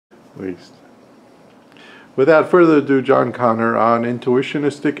least. Without further ado, John Connor on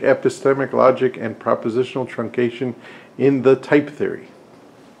Intuitionistic Epistemic Logic and Propositional Truncation in the Type Theory.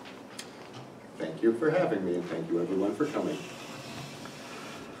 Thank you for having me, and thank you everyone for coming.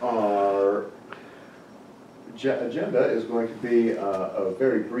 Our agenda is going to be a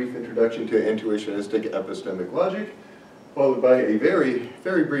very brief introduction to Intuitionistic Epistemic Logic, followed by a very,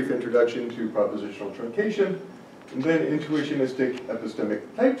 very brief introduction to Propositional Truncation, and then Intuitionistic Epistemic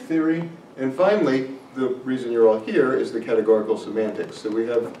Type Theory, and finally, the reason you're all here is the categorical semantics. So we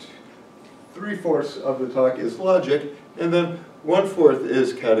have 3/4 of the talk is logic, and then 1/4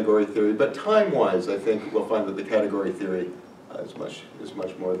 is category theory. But time-wise, I think we'll find that the category theory is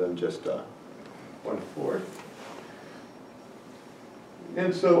much more than just 1/4.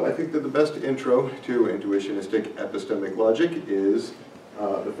 And so I think that the best intro to Intuitionistic Epistemic Logic is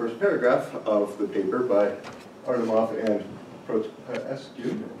the first paragraph of the paper by Artemov and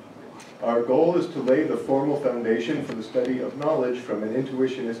Protopopescu. Our goal is to lay the formal foundation for the study of knowledge from an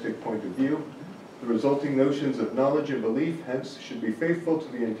intuitionistic point of view. The resulting notions of knowledge and belief, hence, should be faithful to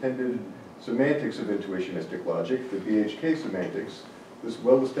the intended semantics of intuitionistic logic, the BHK semantics. This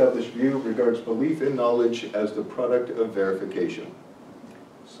well-established view regards belief in knowledge as the product of verification.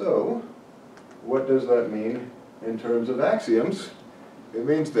 So, what does that mean in terms of axioms? It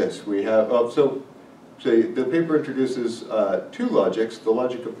means this. We have, the paper introduces two logics, the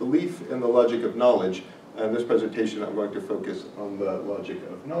logic of belief and the logic of knowledge. And this presentation, I'm going to focus on the logic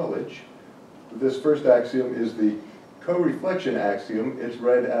of knowledge. This first axiom is the co-reflection axiom. It's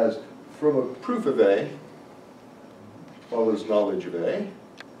read as, from a proof of A follows knowledge of A.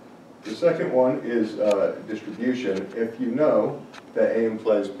 The second one is distribution. If you know that A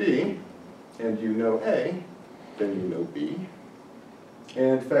implies B, and you know A, then you know B.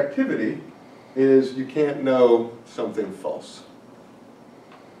 And factivity is you can't know something false.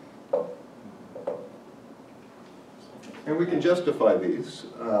 And we can justify these.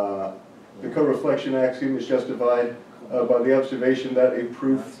 The co-reflection axiom is justified by the observation that a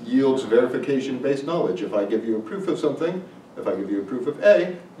proof yields verification-based knowledge. If I give you a proof of something, if I give you a proof of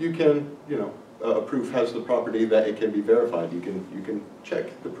A, you can, a proof has the property that it can be verified. You can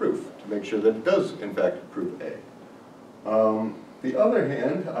check the proof to make sure that it does, in fact, prove A. The other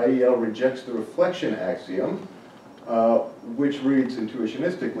hand, IEL rejects the reflection axiom, which reads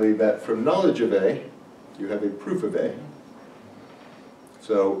intuitionistically that from knowledge of A, you have a proof of A.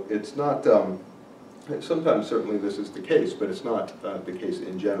 So it's not, sometimes certainly this is the case, but it's not the case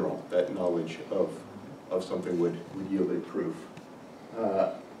in general, that knowledge of something would yield a proof.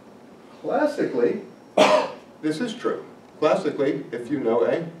 Classically, this is true. Classically, if you know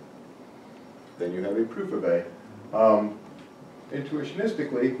A, then you have a proof of A.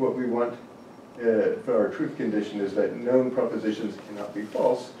 Intuitionistically, what we want for our truth condition is that known propositions cannot be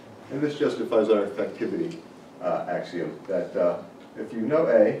false, and this justifies our effectivity axiom, that if you know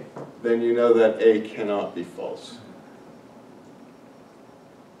A, then you know that A cannot be false.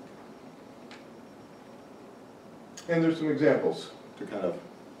 And there's some examples to kind of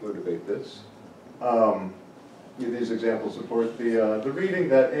motivate this. These examples support the reading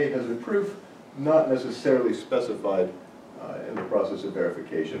that A has a proof, not necessarily specified in the process of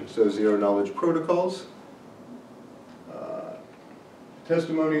verification. So zero-knowledge protocols.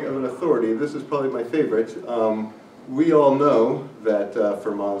 Testimony of an authority. This is probably my favorite. We all know that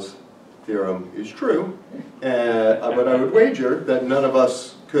Fermat's theorem is true, but I would wager that none of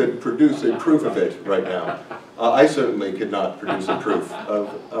us could produce a proof of it right now. I certainly could not produce a proof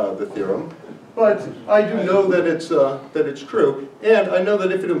of the theorem, but I do know that it's true, and I know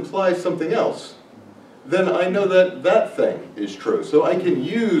that if it implies something else, then I know that that thing is true. So I can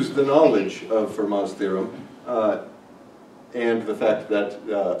use the knowledge of Fermat's theorem and the fact that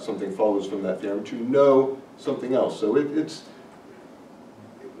something follows from that theorem to know something else. So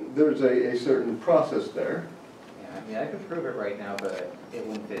there's a certain process there. Yeah, I mean, I could prove it right now, but it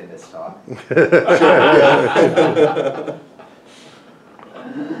won't fit in this talk.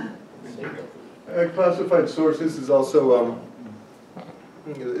 Classified sources is also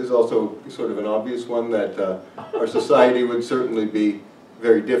sort of an obvious one that our society would certainly be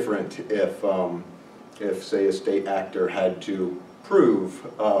very different if say, a state actor had to prove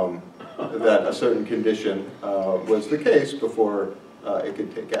that a certain condition was the case before it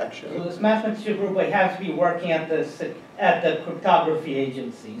could take action. So this mathematical group would have to be working at the cryptography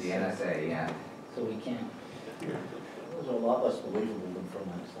agencies. The NSA, yeah. So we can't. Yeah. Those are a lot less believable than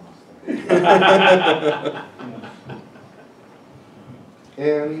Fermat's last thing.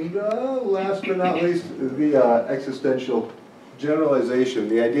 And last but not least, the existential generalization.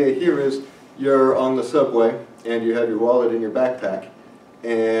 The idea here is you're on the subway and you have your wallet in your backpack,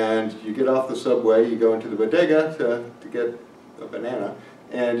 and and you get off the subway, you go into the bodega to get a banana,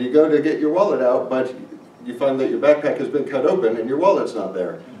 and you go to get your wallet out, but you find that your backpack has been cut open and your wallet's not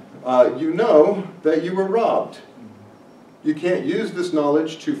there. You know that you were robbed. You can't use this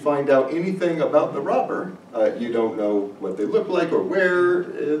knowledge to find out anything about the robber. You don't know what they look like or where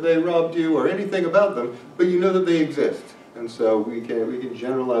they robbed you or anything about them, but you know that they exist. And so we can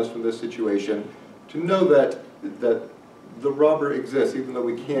generalize from this situation to know that the robber exists, even though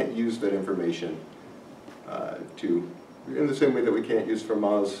we can't use that information in the same way that we can't use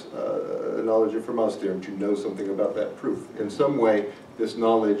Fermat's knowledge of Fermat's theorem to know something about that proof. In some way, this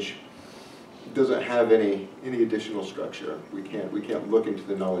knowledge doesn't have any additional structure. We can't look into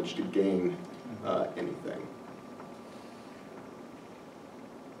the knowledge to gain anything.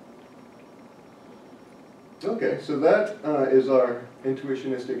 Okay, so that is our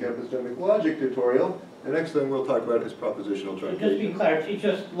Intuitionistic Epistemic Logic tutorial. The next thing we'll talk about is propositional So just truncation. be clear, it's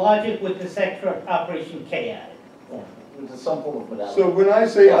just logic with this extra operation K added. Yeah, it's some form of modality. So when I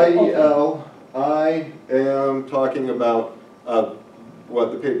say IEL, I am talking about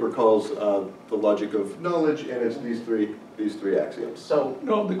what the paper calls the logic of knowledge, and it's these three axioms. So,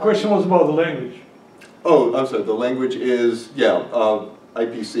 No, the question was about the language. Oh, I'm sorry. The language is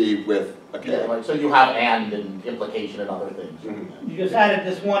IPC with a K. yeah, right, so you have and implication and other things. Mhm. You just added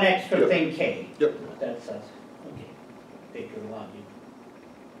this one extra Yep. thing K. Yep. That's us. Okay. Paper logic.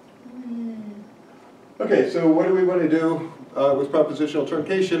 Okay, so what do we want to do with propositional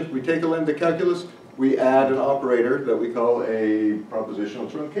truncation? We take a lambda calculus, we add an operator that we call a propositional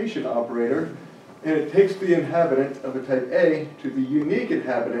truncation operator, and it takes the inhabitant of a type A to the unique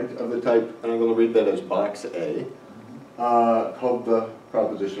inhabitant of the type, and I'm going to read that as box A, called the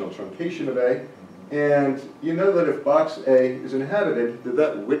propositional truncation of A. And you know that if box A is inhabited,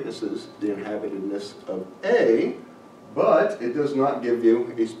 that witnesses the inhabitedness of A, but it does not give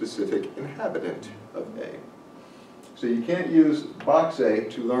you a specific inhabitant of A. So you can't use box A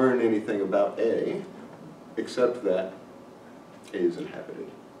to learn anything about A, except that A is inhabited.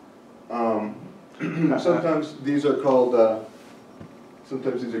 Sometimes these are called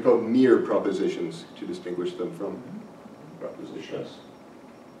mere propositions to distinguish them from propositions.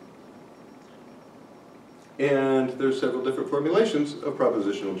 And there's several different formulations of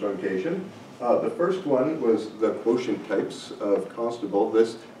propositional truncation. The first one was the quotient types of Constable.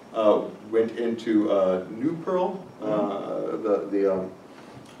 This went into New Perl, the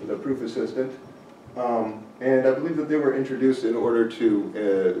proof assistant. And I believe that they were introduced in order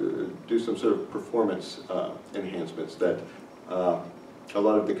to do some sort of performance enhancements that a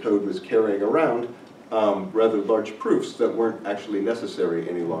lot of the code was carrying around rather large proofs that weren't actually necessary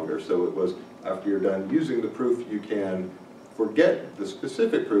any longer. So it was, after you're done using the proof, you can forget the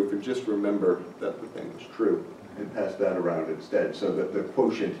specific proof and just remember that the thing was true and pass that around instead. So that the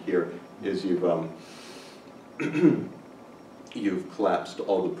quotient here is you've collapsed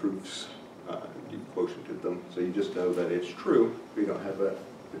all the proofs. You've quotiented them, so you just know that it's true, but you don't have that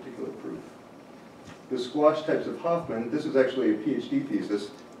particular proof. The squash types of Hoffman, this is actually a PhD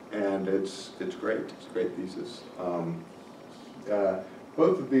thesis, and it's great. It's a great thesis.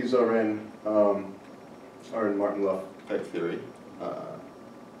 Both of these are in Martin-Luff type theory,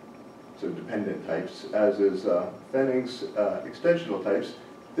 so dependent types, as is Fenning's extensional types.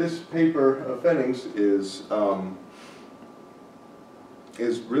 This paper of Fenning's is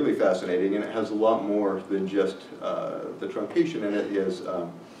really fascinating, and it has a lot more than just the truncation in it. It has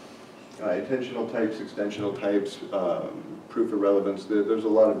intentional types, extensional types, proof of relevance. There's a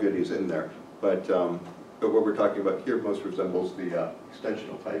lot of goodies in there, but what we're talking about here most resembles the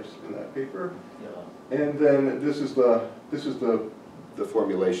extensional types in that paper. Yeah. And then this is the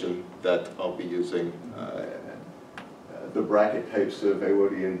formulation that I'll be using, the bracket types of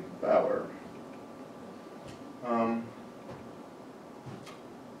Awody and Bauer.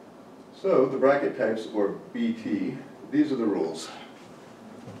 So the bracket types, or BT, these are the rules.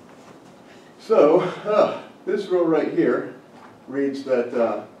 So this rule right here reads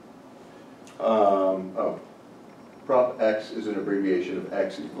that prop X is an abbreviation of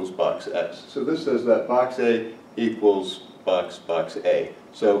X equals box X. So this says that box A equals box A.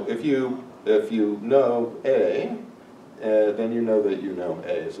 So if you know A, then you know that you know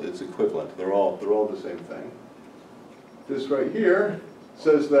A. It's equivalent. They're all the same thing. This right here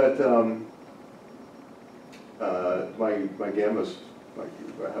says that my gammas,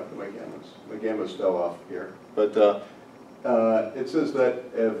 what happened to my gammas? My gammas fell off here. But it says that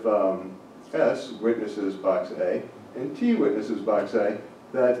if S witnesses box A and T witnesses box A,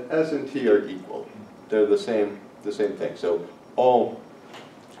 that S and T are equal. They're the same thing. So all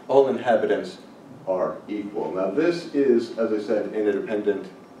inhabitants are equal. Now this is, as I said, an independent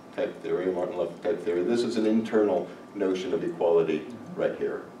type theory, Martin left type theory. This is an internal notion of equality right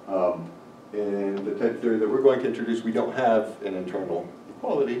here. In the type theory that we're going to introduce, we don't have an internal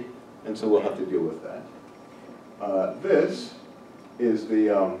equality, and so we'll have to deal with that. This is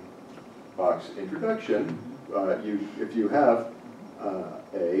the box introduction. If you have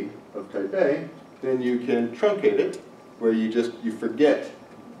A of type A, then you can truncate it, where you forget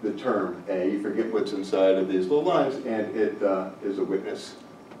the term A, you forget what's inside of these little lines, and it is a witness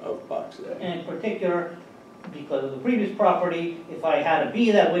of box A. And in particular, because of the previous property, if I had a B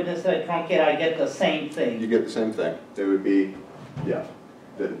that witnessed that truncate, I get the same You thing. get the same thing. There would be, yeah,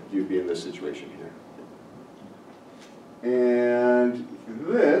 that you'd be in this situation here. And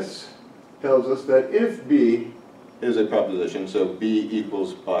this tells us that if B is a proposition, so B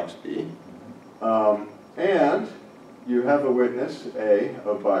equals box B, and you have a witness A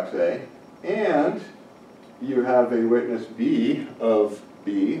of box A, and you have a witness B of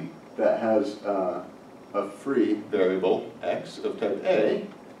B that has a free variable x of type A,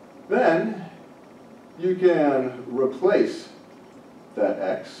 then you can replace that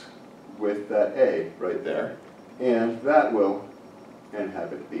x with that A right there, and that will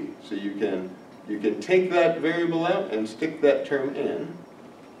inhabit B. So you can take that variable out and stick that term in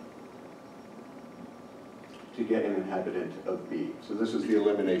to get an inhabitant of B. So this is the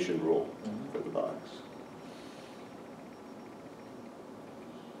elimination rule for the box.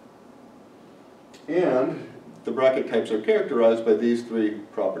 And the bracket types are characterized by these three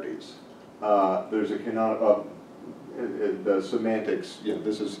properties. There's a canonical, the semantics,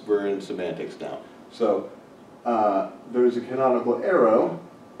 we're in semantics now. So there's a canonical arrow,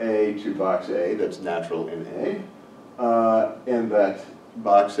 A to box A, that's natural in A, and that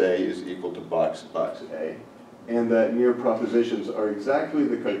box A is equal to box A, and that mere propositions are exactly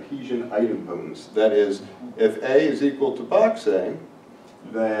the Cartesian idempotents. That is, if A is equal to box A,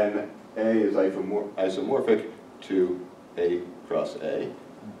 then A is isomorphic to A cross A,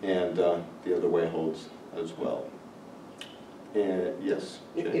 and the other way holds as well. And yes?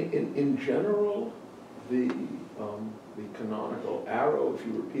 In general, the canonical arrow, if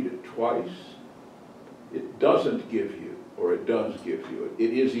you repeat it twice, it doesn't give you, or it does give you,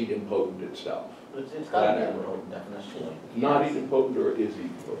 it is idempotent itself. It's got to be a road definition. Not idempotent, or it is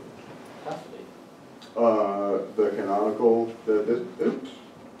idempotent? Has to be. The canonical,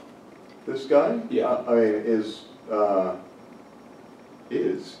 this guy? Yeah. I mean, is,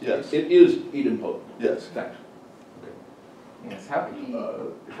 yes. It is idempotent. Yes. Thanks. Yes, how can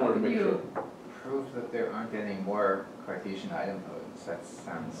Just wanted to make sure. you prove that there aren't any more Cartesian idempotents? That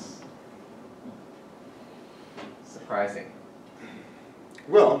sounds surprising.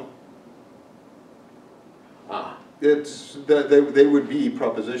 Well, it's that they would be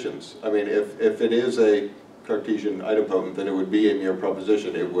propositions. I mean, if it is a Cartesian idempotent, then it would be a mere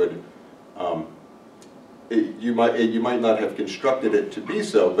proposition. It would, you might not have constructed it to be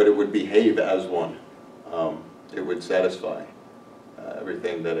so, but it would behave as one. It would satisfy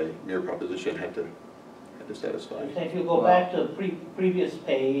everything that a mere proposition had to satisfy. So if you go back to the previous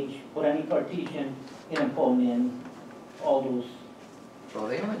page, put any Cartesian idempotent in, all those. Well,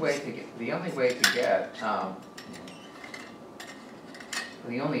 the only way to get the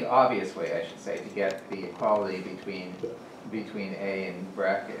only obvious way, I should say, to get the equality between A and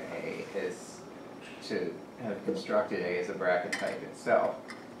bracket A is to have constructed A as a bracket type itself.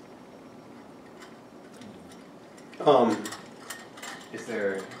 Is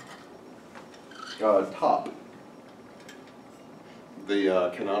there Top.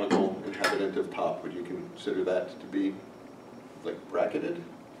 The canonical inhabitant of top, would you consider that to be like bracketed?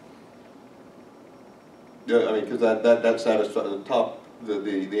 Yeah, I mean, because that satisfies the top.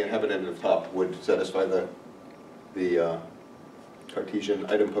 The inhabitant of top would satisfy the Cartesian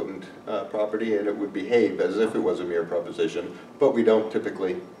idempotent property, and it would behave as if it was a mere proposition. But we don't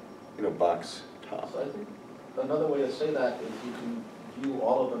typically, box top. So I think another way to say that is you can view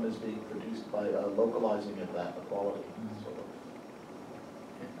all of them as being produced by localizing of that equality. Sort of.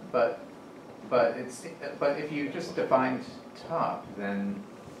 But if you just defined top, then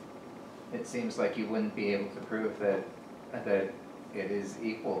it seems like you wouldn't be able to prove that it is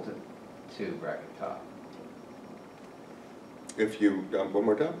equal to bracket top. If you, one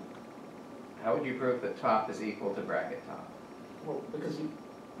more time? How would you prove that top is equal to bracket top? Well, because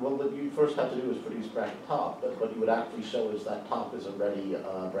what you first have to do is produce bracket top, but what you would actually show is that top is already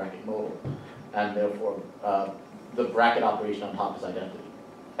bracket modal, and therefore the bracket operation on top is identity,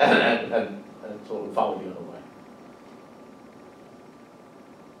 and so it would follow the other way.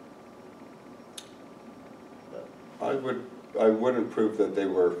 I wouldn't prove that they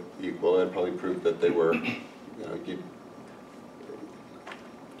were equal. I'd probably prove that they were,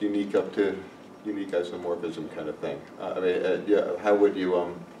 unique up to unique isomorphism kind of thing. I mean, yeah, how would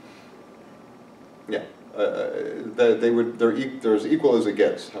you, yeah, they're as equal as it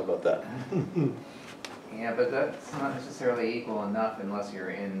gets. How about that? Yeah, but that's not necessarily equal enough unless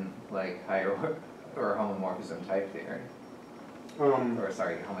you're in like higher or homomorphism type theory. Or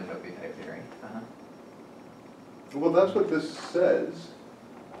sorry, homotopy type theory. Well, that's what this says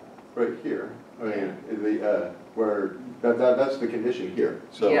right here. I mean, where that's the condition here.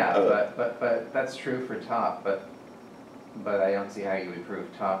 So yeah, but that's true for top. But I don't see how you would prove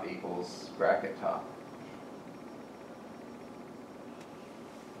top equals bracket top.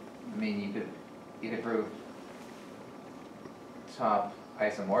 I mean, you could prove top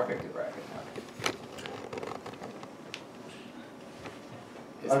isomorphic to bracket top.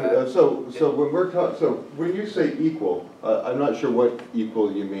 So when we're when you say equal, I'm not sure what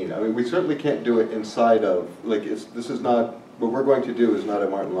equal you mean. I mean, we certainly can't do it inside of, like, this is not, what we're going to do is not a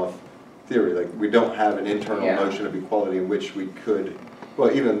Martin-Luff theory. Like, we don't have an internal notion of equality in which we could,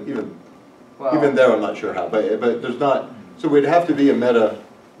 well, even there I'm not sure how, but there's not, so we'd have to be a meta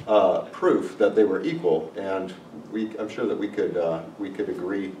proof that they were equal, and I'm sure that we could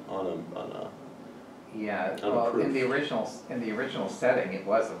agree on a yeah, well, in the original setting, it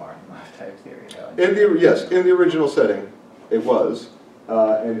was a Martin-Luff type theory, though. In the original setting, it was,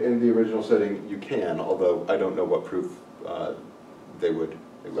 and in the original setting, you can. Although I don't know what proof they would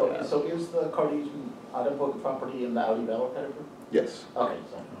have. So is the Cartesian idempotent property in the Audi-Bell kind of proof? Yes. Okay.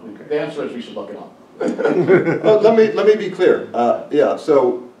 So the answer is we should look it up. Let me be clear. Yeah.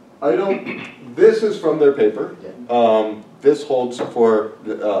 So I don't. This is from their paper. Yeah. This holds for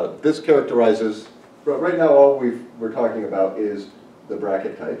this characterizes. Right now, all we're talking about is the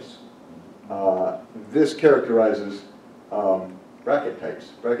bracket types. This characterizes bracket types.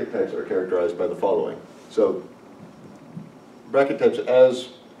 Bracket types are characterized by the following. So bracket types, as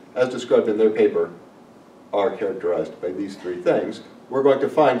described in their paper, are characterized by these three things. We're going to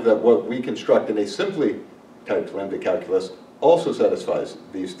find that what we construct in a simply typed lambda calculus also satisfies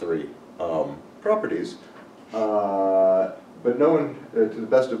these three properties. But no one, to the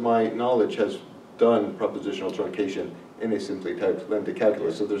best of my knowledge, has done propositional truncation in a simply typed lambda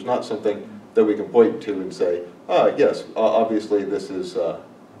calculus. So there's not something that we can point to and say, yes, obviously this is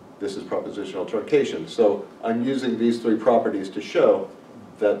propositional truncation. So I'm using these three properties to show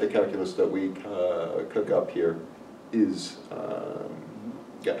that the calculus that we cook up here is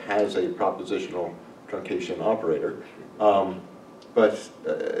has a propositional truncation operator. But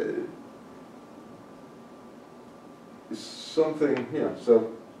something, yeah.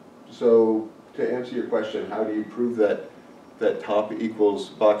 So to answer your question, how do you prove that top equals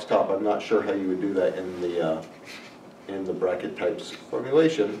box top? I'm not sure how you would do that in the bracket types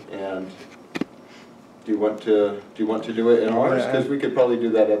formulation. And do you want to do it in ours? Because we could probably do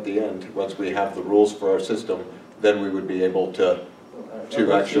that at the end once we have the rules for our system. Then we would be able to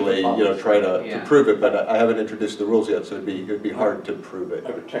actually try to prove it. But I haven't introduced the rules yet, so it'd be hard to prove it. I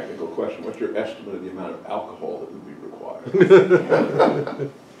have a technical question. What's your estimate of the amount of alcohol that would be required?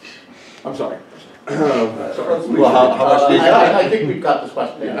 I'm sorry. Sorry. Well, how much do you got? I think we've got this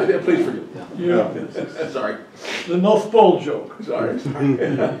question. Yeah, please forgive. Yeah. Sorry. The North Pole joke. Sorry.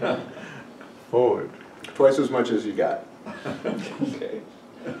 Forward. Twice as much as you got. Okay.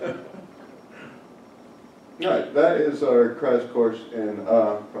 All right, that is our crash course in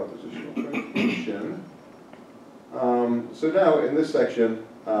propositional truncation. So now in this section,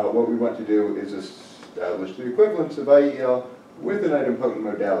 what we want to do is establish the equivalence of IEL with an idempotent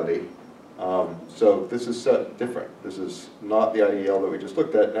modality. So this is set different. This is not the IEL that we just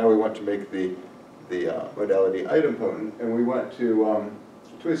looked at. Now we want to make the modality idempotent, and we want to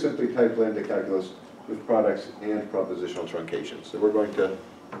a simply typed lambda calculus with products and propositional truncation. So we're going to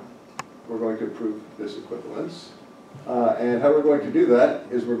prove this equivalence. And how we're going to do that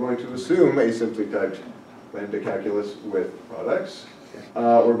is we're going to assume a simply typed lambda calculus with products.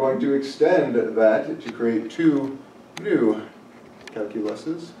 We're going to extend that to create two new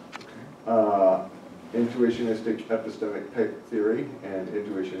calculuses, Intuitionistic Epistemic Type Theory and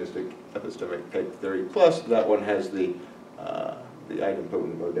Intuitionistic Epistemic Type Theory Plus. That one has the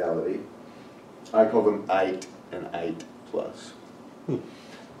idempotent modality. I call them IT and IT Plus.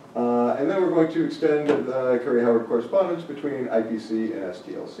 And then we're going to extend the Curry-Howard correspondence between IPC and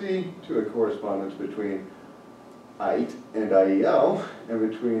STLC to a correspondence between IT and IEL, and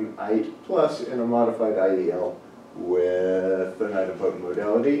between IT plus and a modified IEL with an idempotent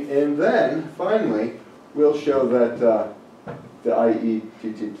modality. And then, finally, we'll show that the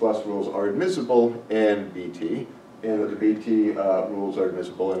IETT plus rules are admissible in BT, and that the BT rules are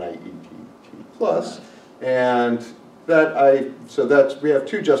admissible in IETT plus. And we have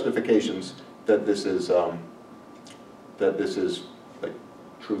two justifications that this is like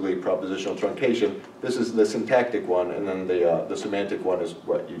truly propositional truncation. This is the syntactic one, and then the semantic one is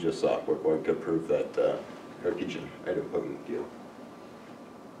what you just saw. We're going to prove that Cartesian idempotent deal.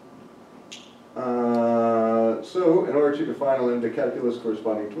 So in order to define a lambda calculus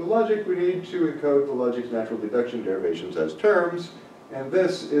corresponding to a logic, we need to encode the logic's natural deduction derivations as terms, and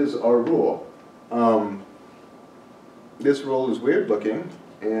this is our rule. This rule is weird looking,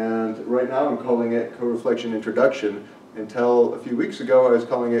 and right now I'm calling it co-reflection introduction. Until a few weeks ago, I was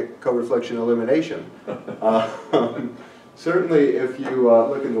calling it co-reflection elimination. Certainly, if you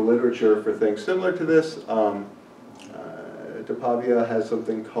look in the literature for things similar to this, Topavia has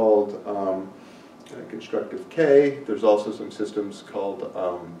something called constructive K. There's also some systems called,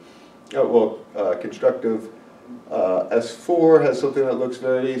 constructive S4 has something that looks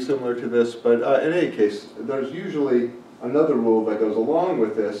very similar to this. But in any case, there's usually another rule that goes along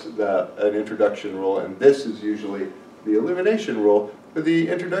with this, an introduction rule, and this is usually the elimination rule. But the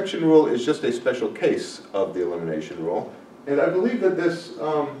introduction rule is just a special case of the elimination rule. And I believe that this,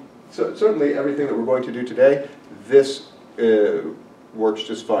 certainly everything that we're going to do today, this works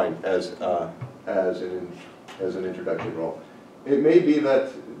just fine as an introduction rule. It may be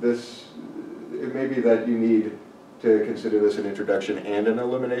that you need to consider this an introduction and an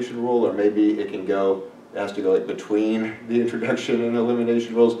elimination rule, or maybe it has to go like between the introduction and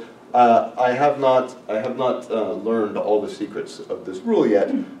elimination rules. I have not learned all the secrets of this rule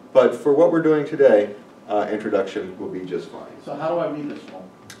yet, but for what we're doing today, introduction will be just fine. So how do I read this one?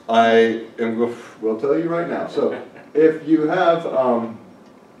 We'll tell you right now. So if you have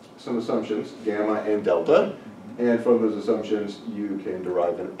some assumptions, gamma and delta, and from those assumptions you can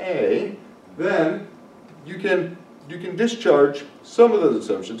derive an A, then you can discharge some of those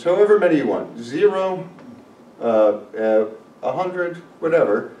assumptions, however many you want, 0, 100,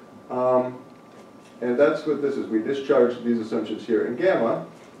 whatever. And that's what this is. We discharge these assumptions here in gamma,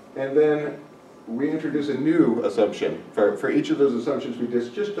 and then we introduce a new assumption. For each of those assumptions we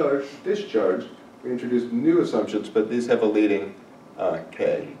discharged, we introduce new assumptions, but these have a leading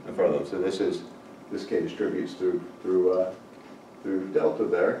K in front of them. So this K distributes through delta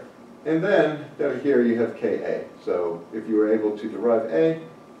there. And then down here you have Ka. So if you were able to derive A,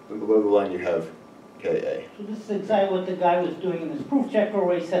 then below the line you have Ka. So this is exactly what the guy was doing in his proof checker,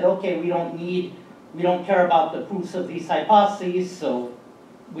 where he said, okay, we don't care about the proofs of these hypotheses, so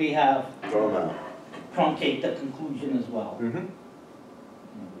we have truncate the conclusion as well.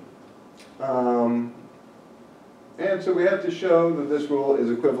 And so we have to show that this rule is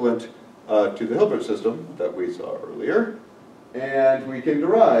equivalent to the Hilbert system that we saw earlier, and we can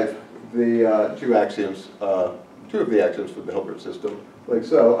derive the two of the axioms for the Hilbert system, like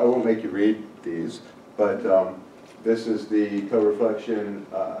so. I won't make you read these, but this is the co-reflection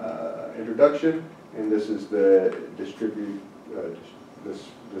introduction, and this is the this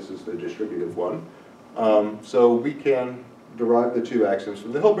is the distributive one. So we can derive the two axioms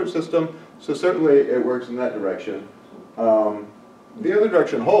from the Hilbert system. So certainly it works in that direction. The other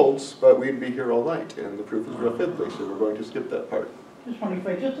direction holds, but we'd be here all night, and the proof is real fiddly, so we're going to skip that part. Just wondering if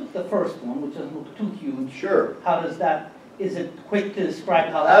I just took the first one, which doesn't look too huge. Sure. How does that, is it quick to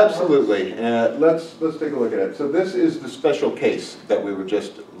describe how that Absolutely. Let's take a look at it. So this is the special case that we were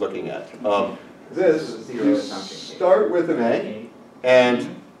just looking at. You start with an A,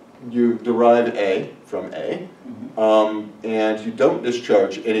 and you derive A from A, and you don't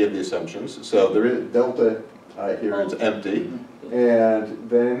discharge any of the assumptions. So there is delta here is empty, and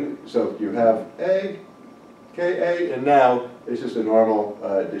then so you have A, Ka, and now it's just a normal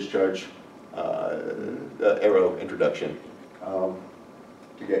discharge arrow introduction. To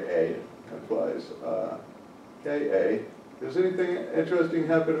get A implies Ka. Does anything interesting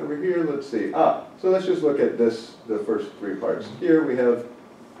happen over here? Let's see. So let's just look at this, the first three parts. Here we have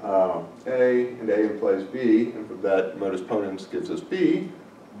A, and A implies B, and from that modus ponens gives us B.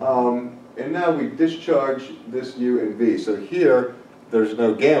 And now we discharge this U and V. So here, there's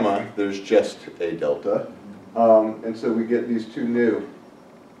no gamma, there's just a delta. And so we get these two new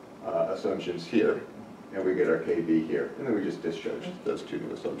assumptions here, and we get our KB here. And then we just discharge those two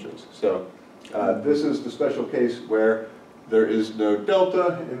new assumptions. So this is the special case where there is no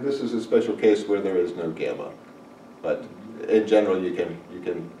delta, and this is a special case where there is no gamma. But in general, you can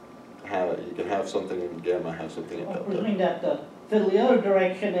have something in gamma, have something in delta. Presuming that the other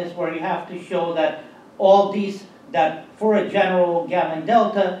direction is where you have to show that all these, that for a general gamma and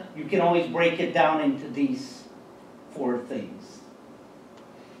delta, you can always break it down into these four things.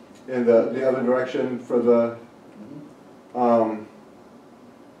 And the other direction for the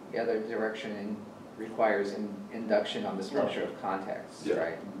The other direction requires induction on the structure of context, Yeah.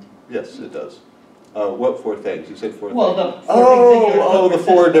 right? Yes, it does. What four things? You said four Well, things. the four things in your The Hilbert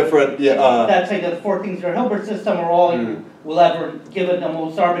four system. different, yeah. That's like the four things in your Hilbert system are all you will ever, given the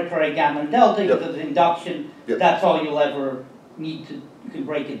most arbitrary gamma and delta, Yep. because induction, Yep. that's all you'll ever need to, you can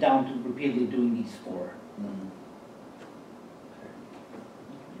break it down to repeatedly doing these four.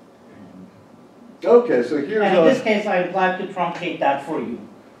 Okay, so here's And in this case, I'm glad to truncate that for you.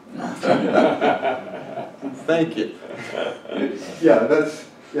 Thank you. Yeah, that's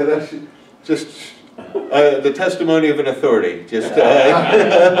just the testimony of an authority. Just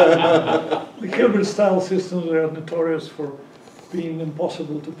The Hilbert style systems are notorious for being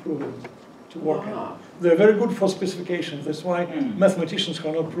impossible to prove, to work in. They're very good for specifications. That's why mathematicians who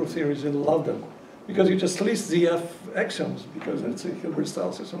are not proof theories love them. Because you just list the F axioms, because it's a Hilbert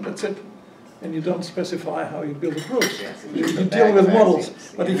style system, that's it. And you don't specify how you build the proofs. Yes, You it's just a deal bag with of models.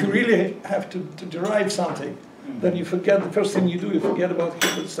 axioms, But yeah. if you really have to derive something, then you forget, the first thing you do, you forget about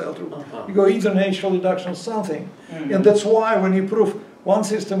Hilbert style proof. You go either natural deduction or something. And that's why when you prove one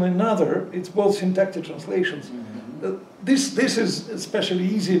system and another, it's both syntactic translations. This is especially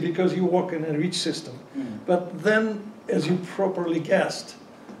easy because you work in a rich system. But then, as you properly guessed,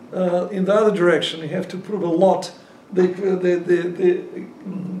 in the other direction, you have to prove a lot the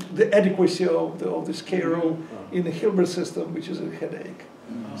adequacy of this K rule in the Hilbert system, which is a headache.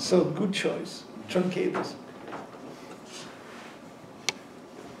 So good choice. Truncate this.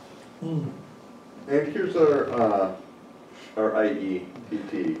 And here's our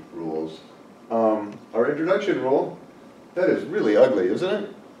IEPT rules. Our introduction rule, that is really ugly, isn't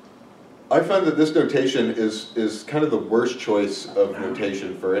it? I find that this notation is kind of the worst choice of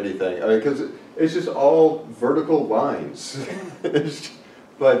notation for anything. I mean, because it's just all vertical lines.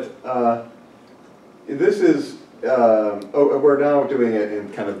 But this is, we're now doing it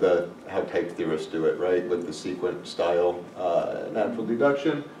in kind of how type theorists do it, right? With the sequent style natural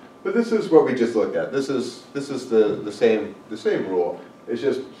deduction. But this is what we just looked at. This is the same rule. It's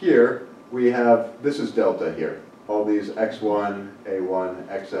just here we have, this is delta here. All these x1, a1,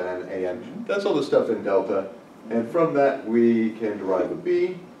 xn, an. That's all the stuff in delta. And from that we can derive a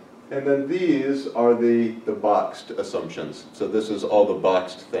b. And then these are the boxed assumptions. So this is all the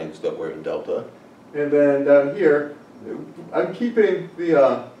boxed things that were in delta. And then down here, I'm keeping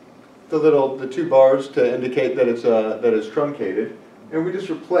the two bars to indicate that it's truncated. And we just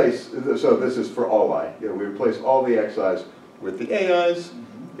replace, so this is for all I. We replace all the xi's with the ai's.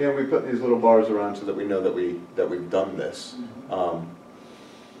 And we put these little bars around so that we know that we've done this.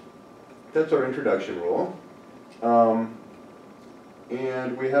 That's our introduction rule. And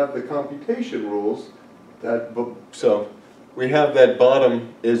we have the computation rules. So we have that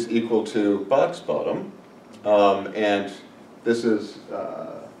bottom is equal to box bottom, and this is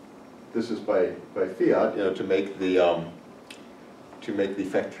by fiat, to make the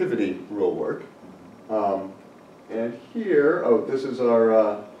factivity rule work. And here, this is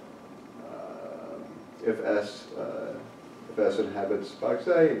our if S inhabits box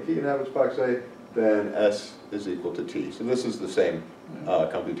A and T inhabits box A, then S is equal to T. So this is the same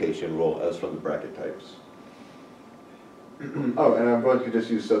computation rule as from the bracket types. Oh, and I'm going to just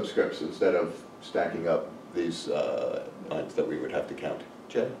use subscripts instead of stacking up these lines that we would have to count.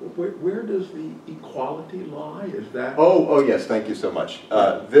 Jay? Where does the equality lie? Is that? Oh yes, thank you so much.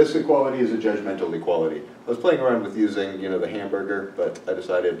 This equality is a judgmental equality. I was playing around with using, the hamburger, but I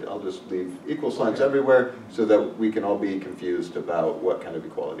decided I'll just leave equal signs everywhere so that we can all be confused about what kind of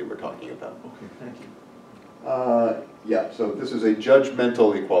equality we're talking about. Okay, thank you. Yeah, so this is a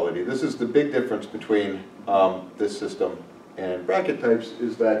judgmental equality. This is the big difference between this system and bracket types,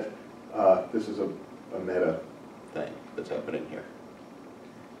 is that this is a meta thing that's happening here.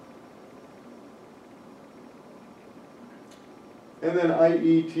 And then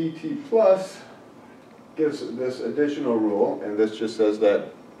IETT plus gives this additional rule, and this just says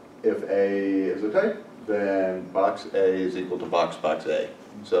that if A is a type, then box A is equal to box A.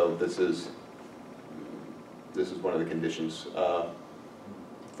 So this is one of the conditions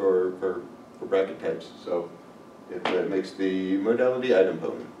for bracket types. So it makes the modality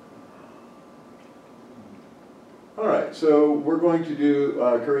idempotent. All right, so we're going to do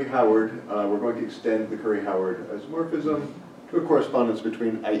Curry-Howard. We're going to extend the Curry-Howard isomorphism to a correspondence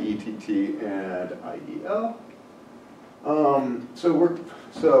between IETT and IEL. So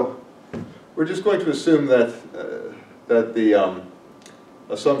we're just going to assume that the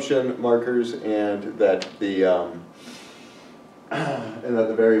assumption markers and that the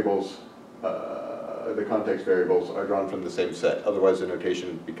variables, the context variables, are drawn from the same set. Otherwise, the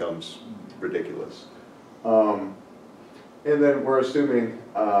notation becomes ridiculous. And then we're assuming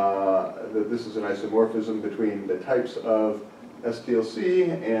that this is an isomorphism between the types of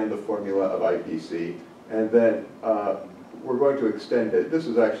STLC and the formula of IPC. And then we're going to extend it. This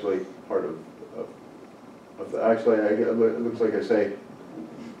is actually part of the, actually, it looks like I say,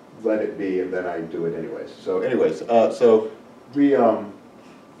 let it be, and then I do it anyways. So anyways, so we,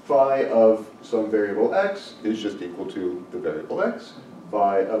 phi of some variable x is just equal to the variable x.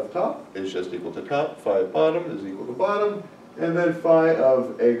 Phi of top is just equal to top. Phi of bottom is equal to bottom. And then phi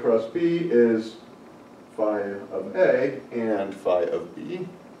of A cross B is phi of A and phi of B.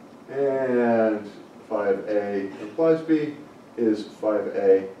 And phi of A implies B is phi of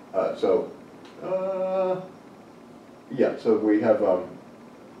A. Yeah, so we have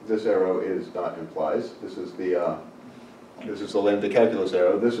this arrow is not implies. This is the lambda calculus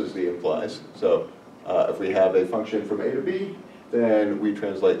arrow. This is the implies. So if we have a function from A to B, then we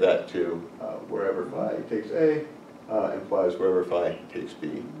translate that to wherever phi takes A implies wherever phi takes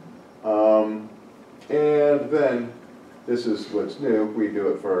B. And then this is what's new. We do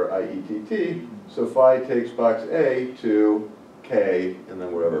it for IETT. So phi takes box A to K, and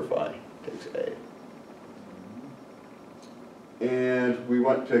then wherever phi takes A. And we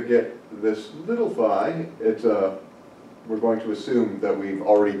want to get this little phi. It's we're going to assume that we've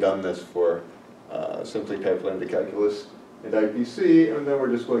already done this for simply type lambda calculus and IPC, and then we're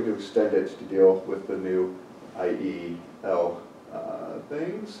just going to extend it to deal with the new IEL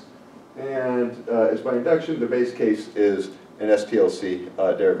things. And as by induction, the base case is an STLC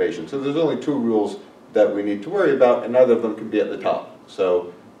derivation. So there's only two rules that we need to worry about, and neither of them can be at the top.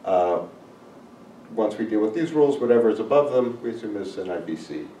 So once we deal with these rules, whatever is above them, we assume is an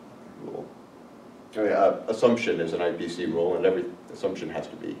IPC rule. Assumption is an IPC rule, and every assumption has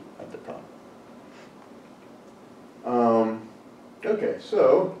to be at the top. Okay,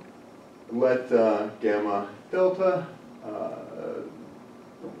 so let gamma delta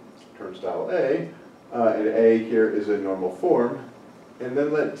turnstile A, and A here is a normal form, and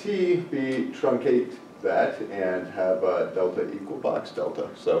then let T be truncate that and have delta equal box delta.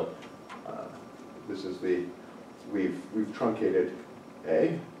 So this is the, we've truncated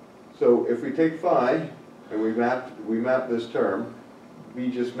A. So if we take phi and we map this term, we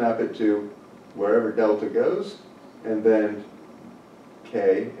just map it to wherever delta goes, and then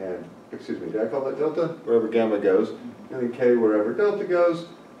K and, excuse me, did I call that delta? Wherever gamma goes, and then K wherever delta goes,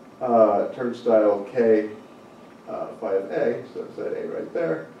 turnstile K phi of A, so that's that A right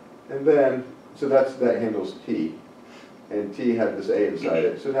there. And then, so that handles T. And T had this A inside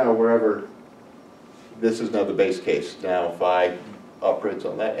it. So now wherever, this is now the base case. Now phi operates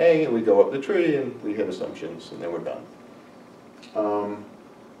on that A, and we go up the tree, and we hit assumptions, and then we're done.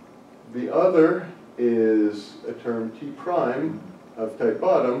 The other is a term T prime of type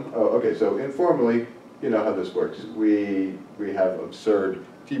bottom. Oh, okay, so informally, you know how this works. We have absurd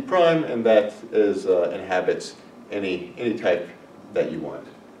T prime, and that is inhabits any type that you want.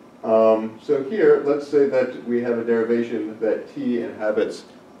 So here, let's say that we have a derivation that T inhabits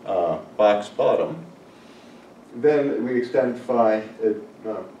box bottom. Then we extend phi.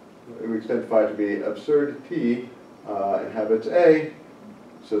 We extend phi to be absurd T inhabits A.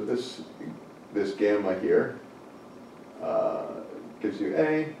 So this gamma here gives you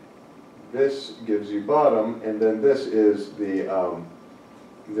A. This gives you bottom, and then this is the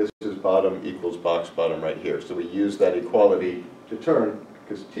this is bottom equals box bottom right here. So we use that equality to turn,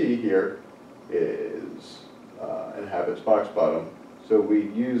 because T here is inhabits box bottom. So we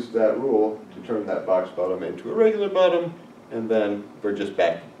use that rule to turn that box bottom into a regular bottom, and then we're just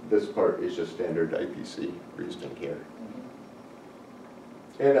back. This part is just standard IPC reasoning here.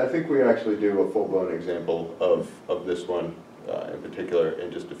 And I think we actually do a full-blown example of this one in particular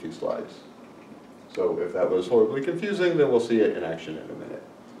in just a few slides. So if that was horribly confusing, then we'll see it in action in a minute.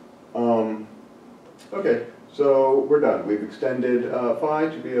 Okay, so we're done. We've extended phi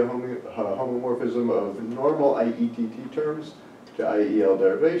to be a homomorphism of normal IETT terms to IEL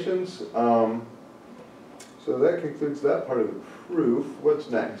derivations. So that concludes that part of the proof. What's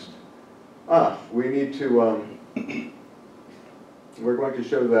next? We need to, we're going to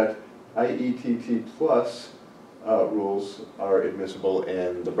show that IETT plus rules are admissible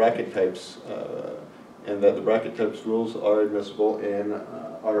in the bracket types, and that the bracket types rules are admissible in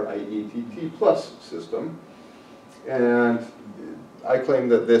our IETT plus system. And I claim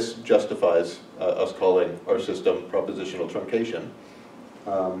that this justifies us calling our system propositional truncation.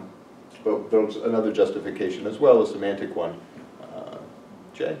 But there's another justification as well, a semantic one.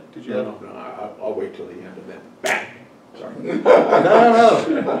 Jay, did you have? No, I'll wait till the end of that. Bang! Sorry. No.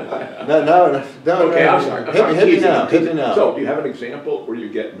 Okay, I'm sorry. Hit me now. So, do you have an example where you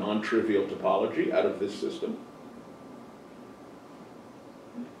get non-trivial topology out of this system?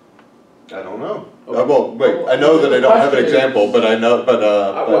 I don't know. Okay. Well, wait, I know that I don't have an example, but I know, but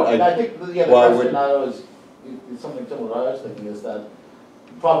I think the why question would- I was, is something similar to what I was thinking, is that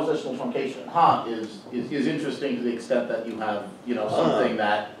propositional truncation is interesting to the extent that you have, you know, something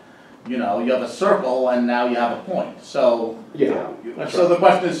that, you know, you have a circle and now you have a point. So, Yeah, that's so the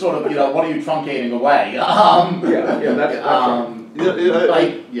question is sort of, you know, what are you truncating away? Yeah, that's right.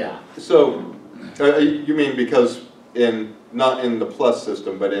 Like, yeah. So, you mean because not in the plus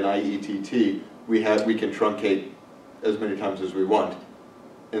system, but in IETT, we can truncate as many times as we want.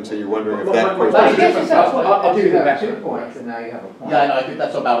 And so you're wondering if that Well, I corresponds. guess it's I'll give you the have background. 2 points and now you have a point. Yeah, I know, I think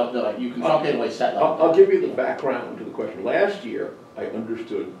that's about, like, you can truncate away set level. I'll give you the background to the question. Last year, I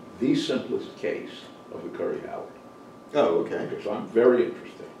understood the simplest case of the Curry-Howard. Oh, okay. Okay, so I'm very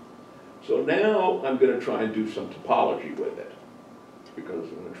interested. So now I'm going to try and do some topology with it, because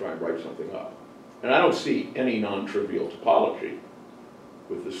I'm going to try and write something up. And I don't see any non-trivial topology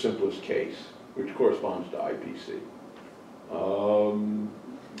with the simplest case, which corresponds to IPC.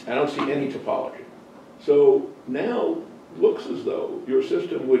 I don't see any topology. So now looks as though your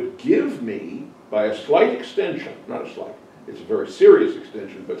system would give me, by a slight extension, not a slight, it's a very serious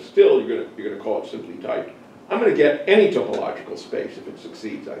extension, but still you're going to call it simply typed. I'm going to get any topological space if it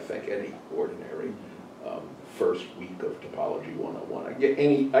succeeds, I think, any ordinary first week of topology 101. I get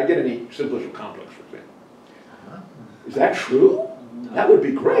any simplest or complex, for example. Is that true? That would be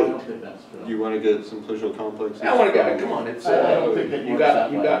I great. don't think that's true. You want to get simplicial complexes? I want to get, come on, it's, I don't think it you works got,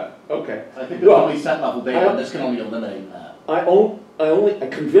 that you way. got, okay. I think there's only set level data, this can only eliminate that. I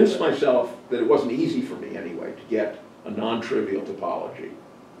convinced myself that it wasn't easy for me anyway to get a non-trivial topology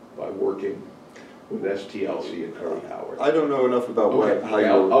by working with STLC and Curry-Howard. I don't know enough about Okay,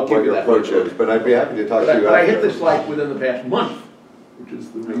 how I'll give what you your that approach later. is, but I'd be happy to talk to you But I hit after. this like within the past month, which is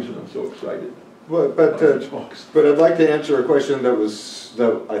the reason I'm so excited. Well, but I'd like to answer a question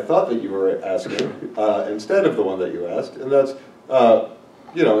that I thought that you were asking instead of the one that you asked, and that's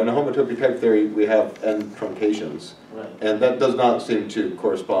you know, in a homotopy type theory we have n truncations, Right. and that does not seem to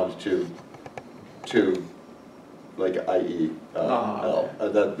correspond to like IE L.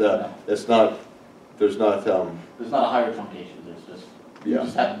 It's not. There's not. There's not a higher truncation, there's just, you Yeah.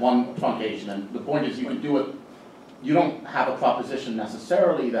 just have one truncation, and the point is you can do it, you don't have a proposition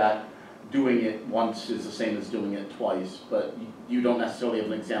necessarily that doing it once is the same as doing it twice, but you don't necessarily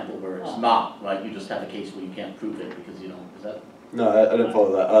have an example where it's not, right? You just have a case where you can't prove it because you don't, is that? No, I didn't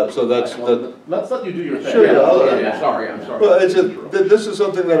follow that. So that's Well, let's let you do your thing. Sure, yeah, I'm sorry. Well, it's just, this is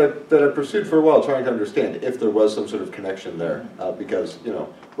something that I pursued for a while, trying to understand if there was some sort of connection there, because, you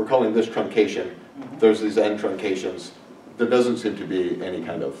know, we're calling this truncation, there's these n truncations, there doesn't seem to be any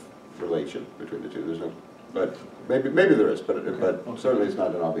kind of relation between the two, there's no, but maybe there is, but certainly it's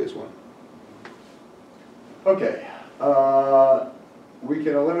not an obvious one. Okay, we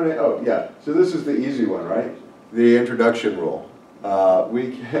can eliminate, oh yeah, so this is the easy one, right? The introduction rule.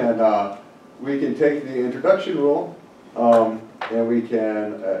 We can take the introduction rule, and we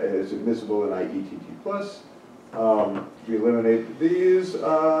can, it's admissible in IETT plus. We eliminate these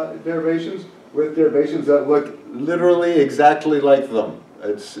derivations with derivations that look literally exactly like them.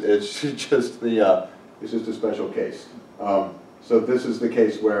 It's just a special case. So this is the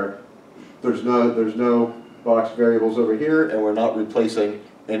case where there's no box variables over here, and we're not replacing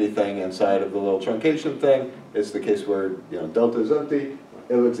anything inside of the little truncation thing. It's the case where, you know, delta is empty.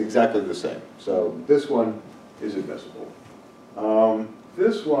 It looks exactly the same. So this one is admissible.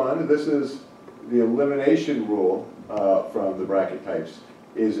 This is the elimination rule from the bracket types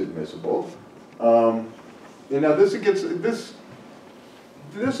is admissible. And now this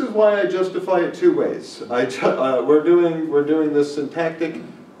is why I justify it two ways. We're doing this syntactic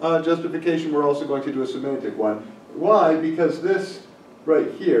justification. We're also going to do a semantic one. Why? Because this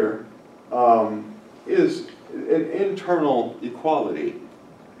right here is an internal equality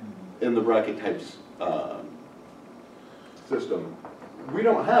in the bracket types system. We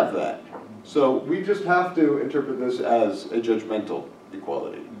don't have that. So we just have to interpret this as a judgmental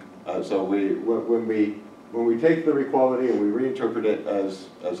equality. So when we take the equality and we reinterpret it as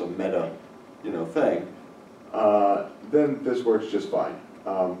a meta, you know, thing, then this works just fine.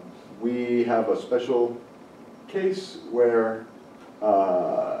 We have a special case where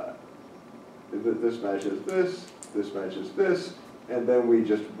this matches this matches this, and then we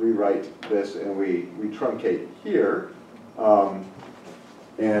just rewrite this and we truncate here,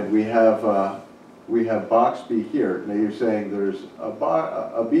 and we have box B here. Now you're saying there's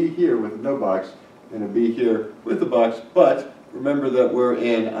a B here with no box and a B here with a box, but remember that we're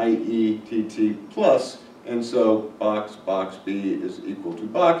in IETT plus, and so box B is equal to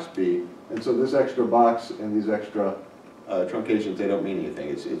box B, and so this extra box and these extra truncations, they don't mean anything.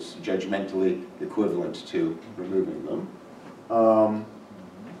 It's judgmentally equivalent to removing them.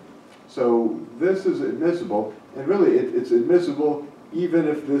 So this is admissible, and really it's admissible even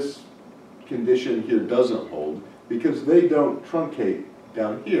if this condition here doesn't hold, because they don't truncate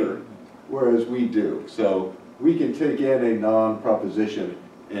down here, whereas we do. So we can take in a non-proposition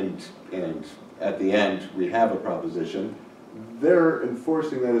and at the end we have a proposition. They're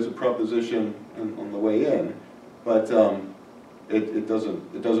enforcing that as a proposition on the way in, but it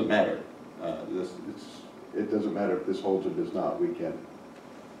doesn't matter. It doesn't matter if this holds or does not.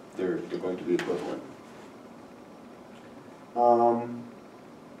 They're going to be equivalent.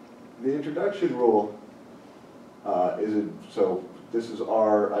 The introduction rule so this is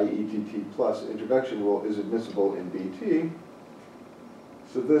our IETT plus introduction rule is admissible in BT.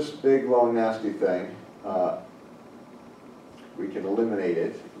 So this big long nasty thing, we can eliminate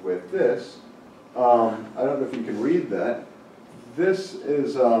it with this. I don't know if you can read that. This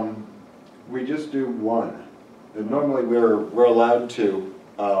is we just do one. And normally we're allowed to.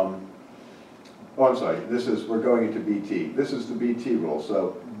 Oh, I'm sorry. We're going into BT. This is the BT rule.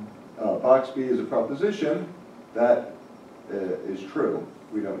 So box B is a proposition that is true.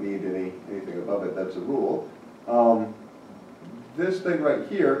 We don't need anything above it. That's a rule. This thing right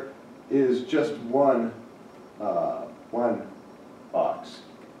here is just one box,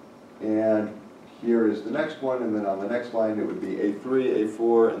 and here is the next one, and then on the next line it would be A3,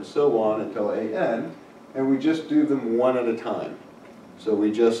 A4, and so on until AN, and we just do them one at a time. So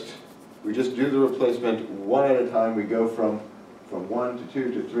we just do the replacement one at a time. We go from 1 to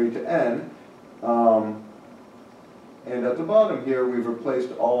 2 to 3 to N. And at the bottom here, we've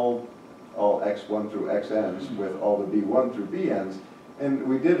replaced all x1 through xn's with all the b1 through bn's. And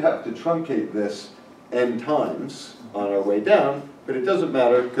we did have to truncate this n times on our way down, but it doesn't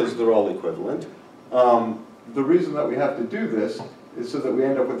matter because they're all equivalent. The reason that we have to do this is so that we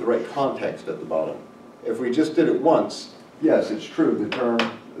end up with the right context at the bottom. If we just did it once, yes, it's true, the term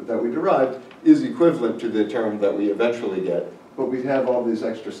that we derived is equivalent to the term that we eventually get, but we have all this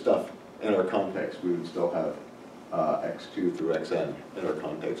extra stuff in our context. We would still have x2 through xn in our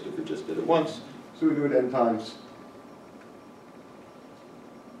context if we just did it once. So we do it n times.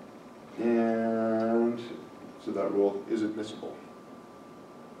 And so that rule is admissible.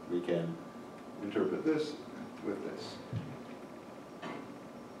 We can interpret this with this.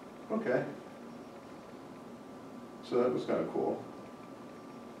 Okay. So that was kind of cool.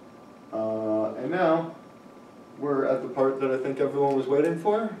 And now we're at the part that I think everyone was waiting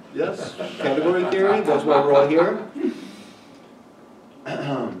for. Yes, category theory, that's why we're all here.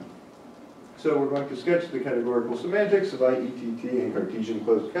 So we're going to sketch the categorical semantics of IETT in Cartesian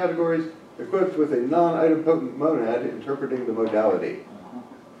closed categories equipped with a non-idempotent monad interpreting the modality.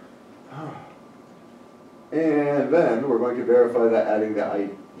 And then we're going to verify that adding the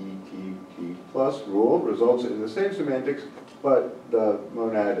IETT plus rule results in the same semantics, but the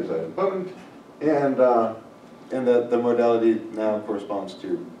monad is idempotent, and that the modality now corresponds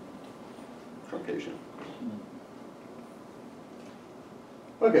to truncation.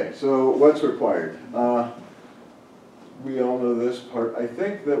 Okay, so what's required? We all know this part. I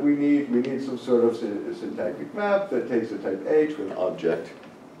think that we need some sort of syntactic map that takes a type A to an object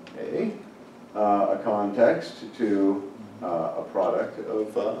A, a context to a product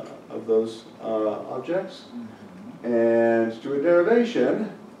of those objects, and to a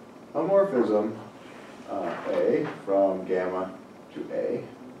derivation, a morphism A from gamma to A.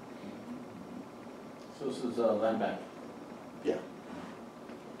 So this is Lamback. Yeah.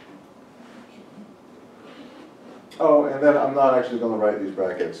 Oh, and then I'm not actually going to write these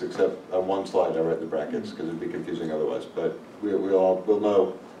brackets, except on one slide I write the brackets because it'd be confusing otherwise. But we'll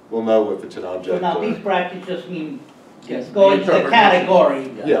know if it's an object. So now these brackets just mean go into the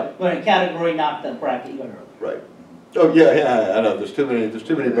category. Yeah. Go in category, not the bracket. Right. Oh yeah, I know. There's too many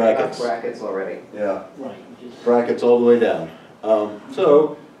brackets. Brackets already. Yeah. Right. Brackets all the way down.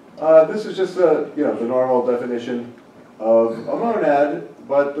 So this is just the normal definition of a monad.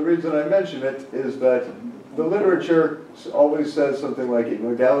 But the reason I mention it is that the literature always says something like a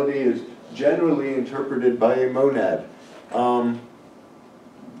modality is generally interpreted by a monad.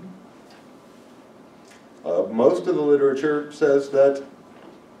 Most of the literature says that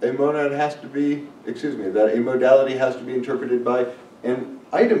a monad has to be, that a modality has to be interpreted by an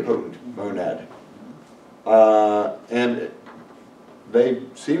idempotent monad. And they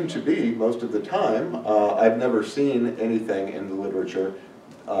seem to be most of the time. I've never seen anything in the literature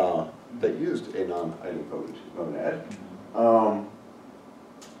that used a non-idempotent monad.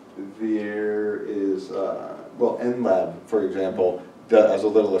 There is, NLab, for example, as a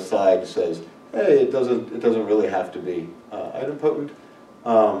little aside, says hey, it doesn't really have to be idempotent.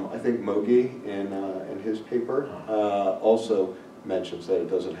 I think Mogi in his paper also mentions that it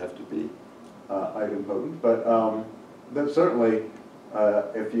doesn't have to be idempotent, but that certainly,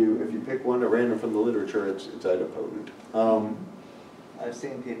 if you pick one at random from the literature, it's idempotent. I've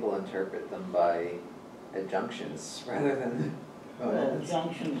seen people interpret them by adjunctions rather than monads.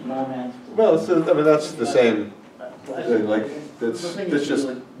 Adjunctions, monads. Well, so I mean that's the same. Like The it's thing is, just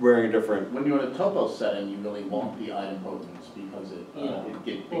wearing a different. When you're in a topo setting, you really want the idempotence because it Well, that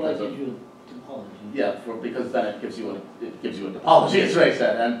because of gives you topology. yeah, because then it gives you a topology, as Ray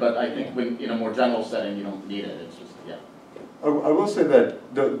said. But I think when in a more general setting, you don't need it. It's just yeah. I will say that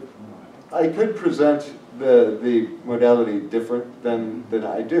I could present the modality different than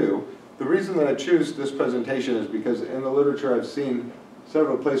I do. The reason that I choose this presentation is because in the literature I've seen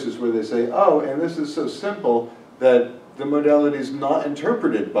several places where they say, oh, and this is so simple that the modality is not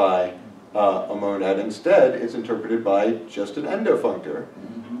interpreted by a monad. Instead, it's interpreted by just an endofunctor.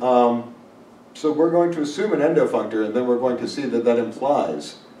 So we're going to assume an endofunctor, and then we're going to see that that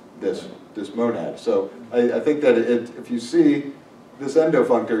implies this monad. So I think that if you see this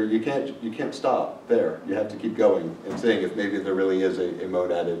endofunctor, you can't stop there. You have to keep going and seeing if maybe there really is a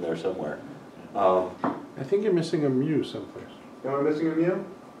monad in there somewhere. I think you're missing a mu someplace. Am I missing a mu?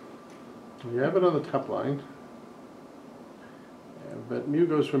 You have it on the top line, but mu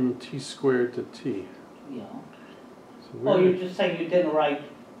goes from t squared to t. Yeah. So Oh, where- you're just saying you didn't write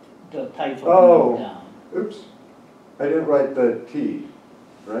the type of Oh. mu down. Oops. I didn't write the T,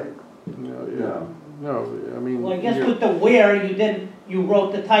 right? No, I mean. Well, I guess you're- with the where, you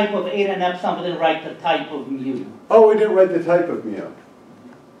wrote the type of eta and epsilon, but didn't write the type of mu. Oh, we didn't write the type of mu.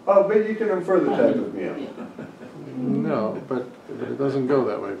 Oh, but you can infer the type of mu. Yeah. No, but it doesn't go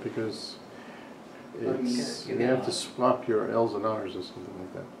that way because it's, You you can- have to swap your L's and R's or something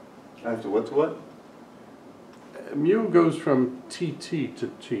like that. I have to what to what? Mu goes from TT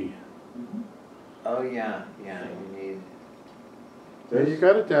to T. Oh yeah, you need. Yeah, you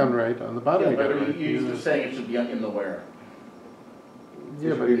got it down right. On the bottom Yeah, you got but it right. you're just saying it should be in the where.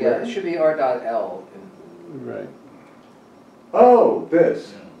 Yeah, but, Yeah, it should be R dot L. right. Oh,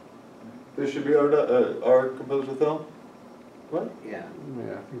 this. This should be R composed with L? What? Yeah.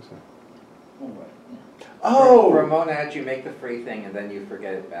 Yeah, I think so. Oh, right, yeah. Oh! For a monad, you make the free thing and then you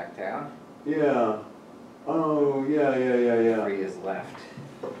forget it back down. Yeah. Oh, yeah. Free is left.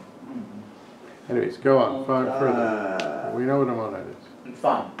 Anyways, go on further. Ah. We know what a monad is. It's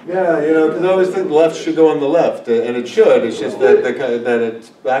fine. Yeah, because I always think the left should go on the left, and it should. It's just that that it's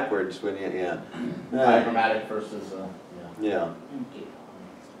backwards when you Diagrammatic versus yeah. Okay.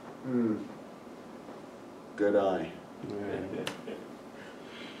 Hmm. Good eye. Yeah.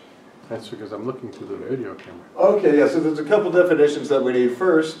 That's because I'm looking through the video camera. Okay, yeah. So there's a couple definitions that we need.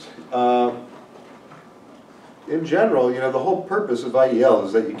 First, in general, the whole purpose of IEL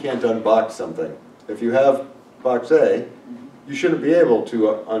is that you can't unbox something. If you have box A, you shouldn't be able to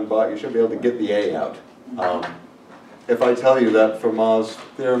unbox. You shouldn't be able to get the A out. If I tell you that Fermat's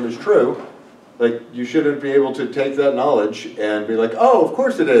theorem is true, like you shouldn't be able to take that knowledge and be like, oh, of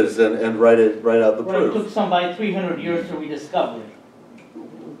course it is, and write out the Well, it proof. took somebody 300 years to rediscover it.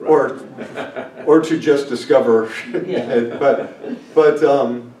 Or to just discover. Yeah. but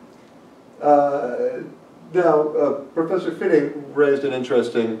now Professor Fitting raised an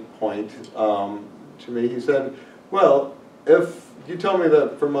interesting point to me. He said, well, if you tell me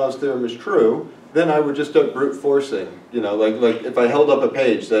that Fermat's theorem is true, then I would just start brute forcing. Like if I held up a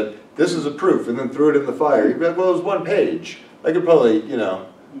page that this is a proof and then threw it in the fire, you'd be like, well, it was one page. I could probably,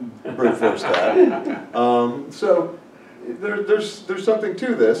 brute force that. So there's something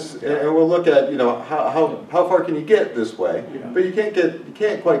to this, and we'll look at how far can you get this way, but you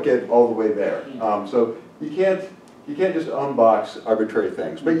can't quite get all the way there. So you can't just unbox arbitrary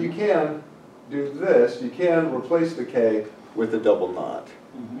things, but you can do this. You can replace the K with a double knot.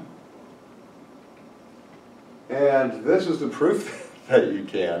 And this is the proof that you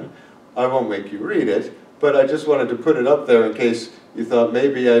can. I won't make you read it, but I just wanted to put it up there in case you thought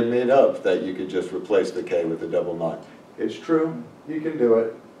maybe I made up that you could just replace the K with a double knot. It's true, you can do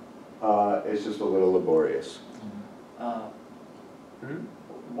it. It's just a little laborious. What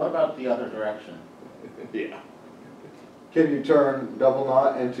about the other direction? Yeah. Can you turn double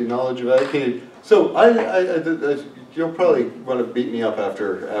knot into knowledge of A? Can you? So you'll probably want to beat me up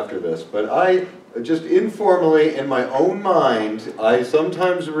after this, but I just informally in my own mind, I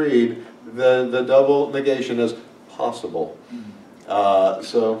sometimes read the double negation as possible.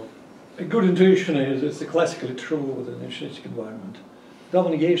 So. A good intuition is it's classically true with an intuitionistic environment. Double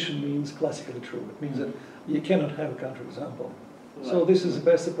negation means classically true. It means that you cannot have a counterexample. So this is the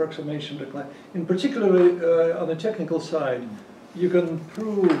best approximation to claim. In particular, on the technical side, you can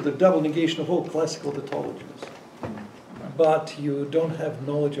prove the double negation of all classical tautologies, but you don't have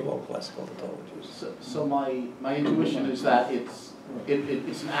knowledge of all classical tautologies. So my intuition is that it's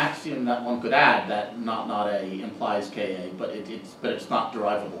an axiom that one could add that not A implies KA, but it's not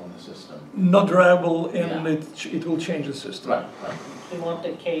derivable in the system. Not derivable, and Yeah. it will change the system. Right. They want the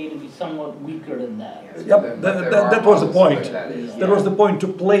K to be somewhat weaker than that. Yep, that was the point. Yeah. That was the point, to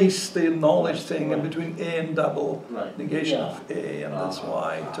place the knowledge thing in between A and double Right. negation Yeah. of A, and that's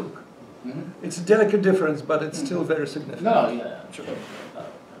why it took. Mhm. It's a delicate difference, but it's still very significant. No, yeah, sure.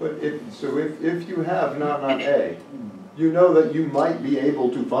 But if you have not A, you know that you might be able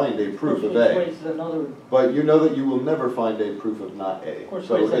to find a proof of Which A, raises another, but you know that you will never find a proof of not A. course,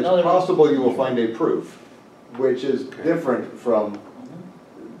 So there's it's another- possible you will find a proof, which is different from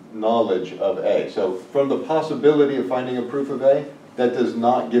knowledge of A. So from the possibility of finding a proof of A, that does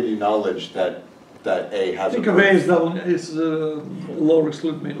not give you knowledge that A has a Think proof. of A as double, is lower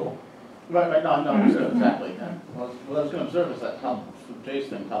exclude middle. Right, no, so exactly. Yeah. What I was going to observe is that Jay's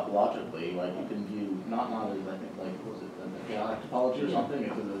thing topologically, like you can view not as I think like was it the chaotic topology or something?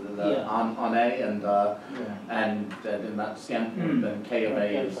 Yeah. On A and in that standpoint, then K of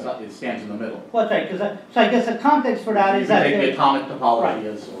A stands in the middle. well, that's right, because so I guess the context for that You is can that. take the there- atomic topology Right.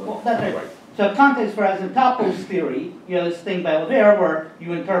 as sort of. Well, that's right. So context for, as in Topos theory, you have this thing by Levere where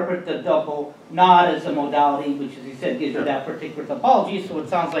you interpret the double not as a modality, which as you said gives you that particular topology, so it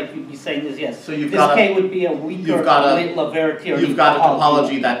sounds like you'd be saying is yes, So you've this got K would be a weaker you've got a- Levere theory. You've got a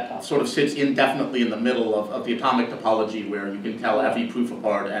topology that sort of sits indefinitely in the middle of the atomic topology where you can tell every proof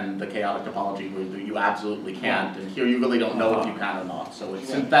apart and the chaotic topology where you absolutely can't. And here you really don't know if you can or not. So it's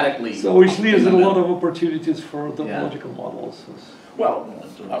synthetically. So which leaves a in the lot middle. of opportunities for the Yeah. logical models. Well,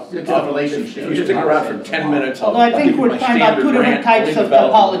 It's a relationship. if you stick around for 10 minutes, Although I I'll think give you we're my talking about two standard different rant, types only of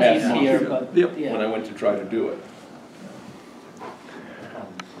developed topologies past here, month but, Yep. yeah. when I went to try to do it.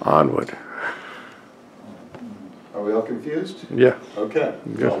 Onward. Are we all confused? Yeah. Okay.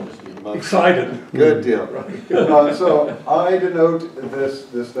 Good. Excited. Good deal. So I denote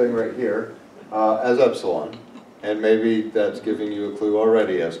this thing right here as epsilon, and maybe that's giving you a clue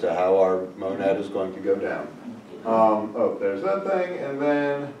already as to how our monad is going to go down. Oh, there's that thing, and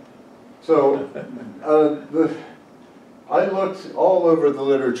then, so I looked all over the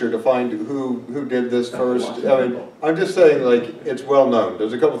literature to find who did this first. I mean, I'm just saying, like, it's well known.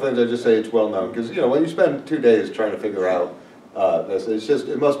 There's a couple things I just say it's well known, because, you know, when you spend 2 days trying to figure out this, it's just,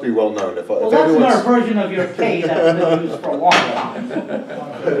 it must be well known. If Well, that's another everyone's, version of your K that's been used for a long time.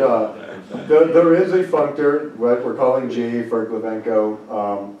 there is a functor, what we're calling G for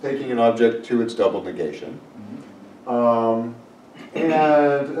Glivenko, taking an object to its double negation.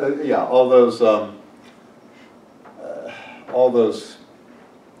 Yeah, all those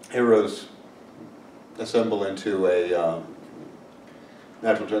arrows assemble into a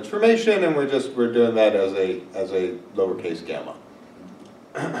natural transformation, and we're doing that as a lowercase gamma.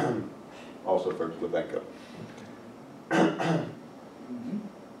 Also for Glivenko.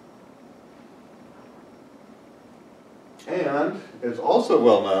 And it's also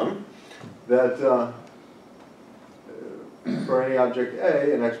well known that for any object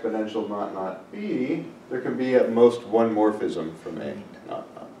A, an exponential not B, there can be at most one morphism from A to not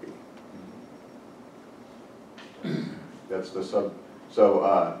B. That's the sub.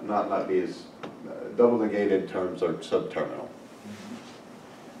 So not B is double negated terms are subterminal.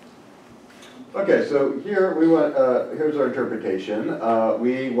 Okay, so here we want. Here's our interpretation.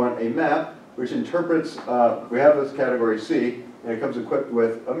 We want a map which interprets. We have this category C, and it comes equipped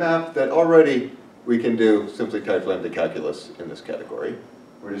with a map that already we can do simply type lambda calculus in this category.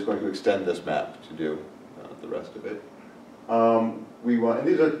 We're just going to extend this map to do the rest of it. We want, and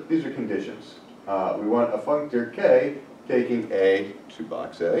these are conditions. We want a functor K taking A to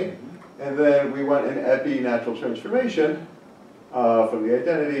box A, and then we want an epi natural transformation from the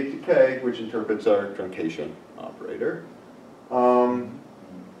identity to K, which interprets our truncation operator.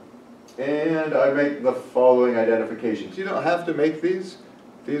 And I make the following identifications. You don't have to make these.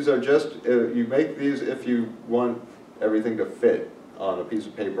 These are just, you make these if you want everything to fit on a piece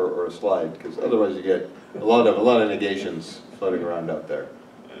of paper or a slide, because otherwise you get a lot of negations floating around out there.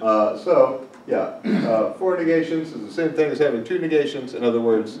 So, yeah, 4 negations is the same thing as having 2 negations. In other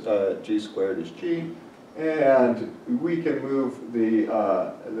words, G squared is G. And we can move the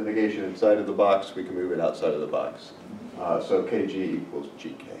negation inside of the box. We can move it outside of the box. So KG equals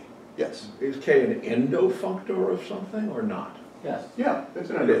GK. Yes? Is K an endofunctor of something or not? Yes. Yeah, it's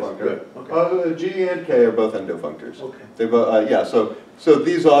an It is, endofunctor. good, okay. G and K are both endofunctors. Okay. They both, yeah. So So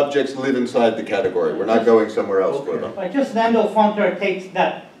these objects live inside the category. We're not going somewhere else for them. But just Mendel functor takes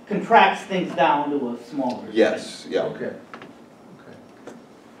that, contracts things down to a smaller. Yes, yeah. Okay.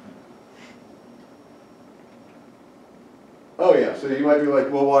 Oh yeah, so you might be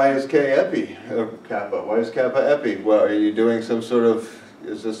like, well, why is K epi, kappa? Why is kappa epi? Well, are you doing some sort of,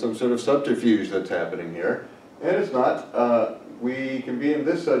 is this some sort of subterfuge that's happening here? And it's not. We can be in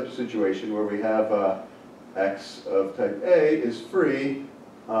this such situation where we have X of type A is free,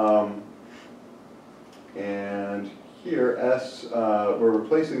 and here S, we're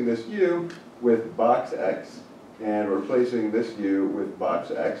replacing this U with box X, and we're replacing this U with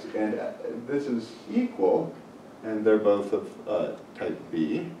box X, and this is equal, and they're both of type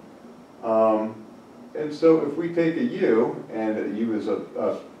B. And so if we take a U, and a U is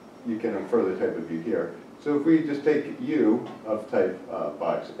you can infer the type of U here. So if we just take U of type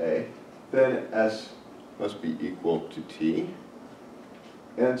box A, then S must be equal to T.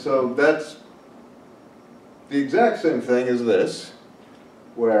 And so that's the exact same thing as this,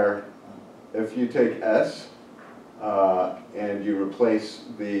 where if you take S and you replace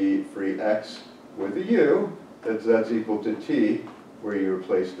the free X with a U, that's equal to T, where you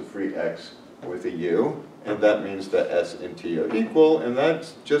replace the free X with a U, and that means that S and T are equal, and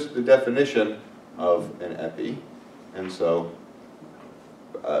that's just the definition of an epi. And so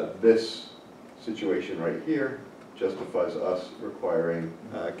this situation right here justifies us requiring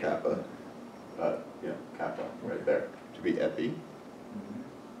kappa, kappa right there to be epi.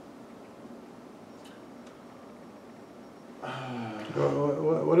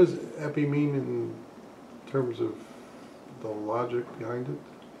 What does epi mean in terms of the logic behind it?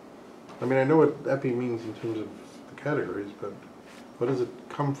 I mean, I know what epi means in terms of the categories, but what does it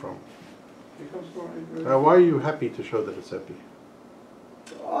come from? It comes from Why are you happy to show that it's epi?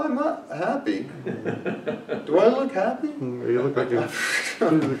 I'm not happy. Do I look happy? You look like you're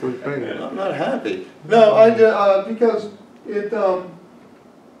physically pain. I'm not happy. No, because it, I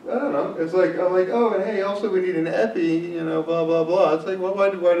don't know. It's like, I'm like, oh, and hey, also we need an epi, blah, blah, blah. It's like, well,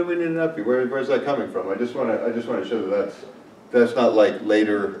 why do we need an epi? Where's that coming from? I just want to show that that's not like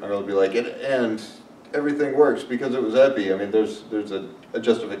later I'll be like, and everything works because it was epi. I mean, there's a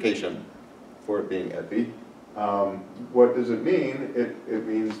justification for it being epi. What does it mean? It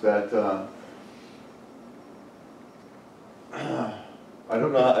means that I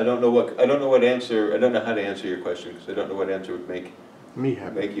don't know how to answer your question, because I don't know what answer would make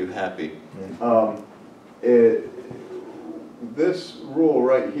you happy. This rule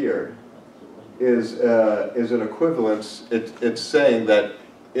right here is an equivalence. It's saying that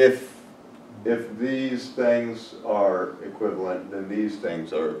if these things are equivalent, then these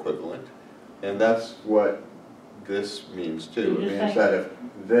things are equivalent, and that's what this means too. It means that if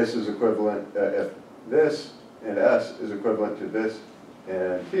this is equivalent, if this and S is equivalent to this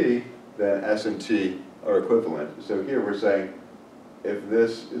and T, then S and T are equivalent. So here we're saying if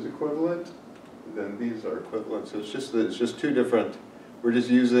this is equivalent, then these are equivalent. So it's just two different. We're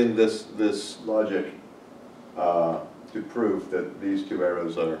just using this logic to prove that these two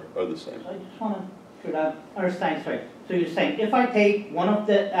arrows are the same. I just want to understand straight. So you're saying if I take one of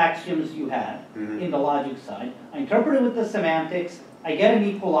the axioms you had in the logic side, I interpret it with the semantics, I get an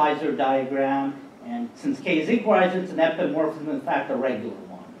equalizer diagram, and since K is equalizer, it's an epimorphism, in fact, a regular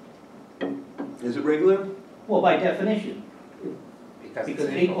one. Is it regular? Well, by definition. Because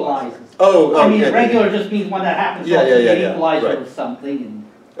it equalizes. I mean, regular just means one that happens to be an equalizer right. of something. And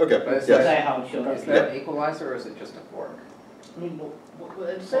okay. But is that how it showed up? Is that an equalizer, or is it just a fork? I mean,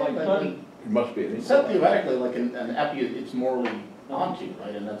 it's saying that It must be an it's said theoretically, like an epi, it's morally onto,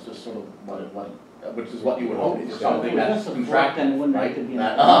 right? And that's just sort of which is what you would hope. It's something that's contracted, right?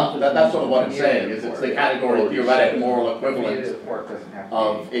 That's sort of what it's saying, is it's the category theoretic moral equivalent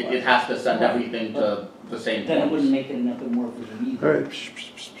of, it has to send everything to the same Then it point. wouldn't make it an epimorphism either. All right.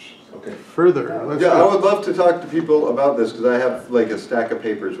 Okay. Further, let's Yeah, go. I would love to talk to people about this, because I have like a stack of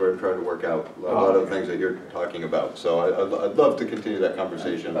papers where I'm trying to work out a lot of the things that you're talking about. So I'd love to continue that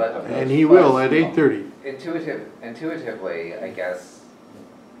conversation. And he will at 8:30. Intuitively, I guess,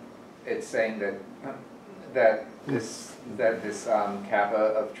 it's saying that this kappa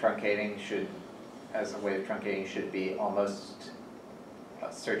of truncating should, as a way of truncating, should be almost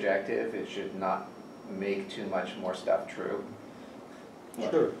surjective. It should not make too much more stuff true.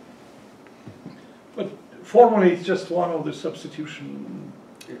 Sure. But formally, it's just one of the substitution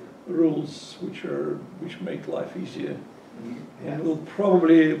rules which make life easier, and will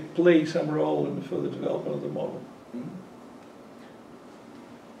probably play some role in the further development of the model.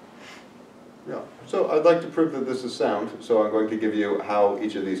 Yeah. So I'd like to prove that this is sound. So I'm going to give you how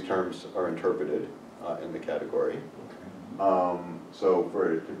each of these terms are interpreted in the category. So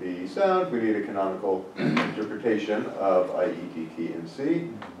for it to be sound, we need a canonical interpretation of I, E, T, T, and C.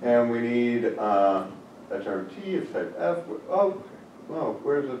 And we need a term T of type F. Oh,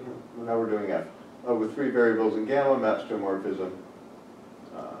 where's it? Now we're doing F. With 3 variables in gamma maps to a morphism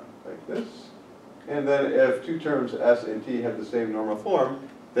like this. And then if 2 terms S and T have the same normal form,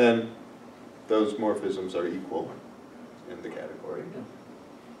 then those morphisms are equal in the category.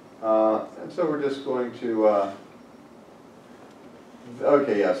 And so we're just going to,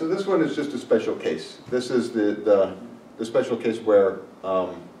 okay, yeah, so this one is just a special case. This is the special case where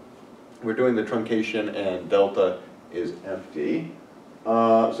we're doing the truncation and delta is empty.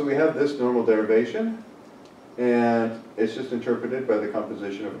 So we have this normal derivation, and it's just interpreted by the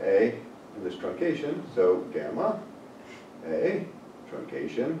composition of A in this truncation. So gamma, A,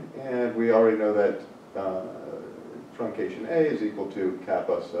 truncation, and we already know that truncation A is equal to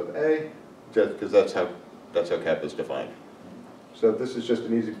kappa sub A, just because that's how kappa is defined. So this is just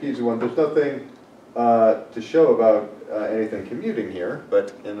an easy peasy one. There's nothing to show about anything commuting here,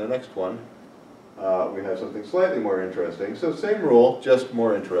 but in the next one, we have something slightly more interesting. So same rule, just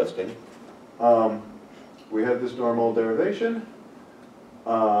more interesting. We have this normal derivation,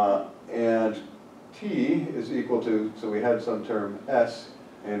 and T is equal to, so we had some term S,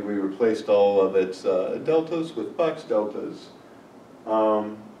 and we replaced all of its deltas with box deltas.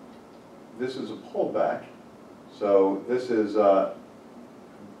 This is a pullback. So this is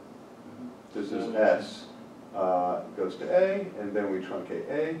S, goes to A, and then we truncate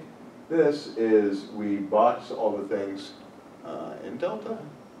A. This is, we box all the things in delta,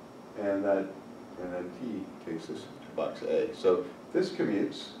 and then T takes us to box A. So this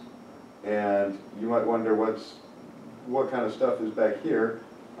commutes, and you might wonder what kind of stuff is back here.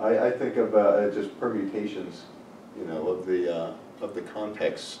 I think of just permutations, you know, of the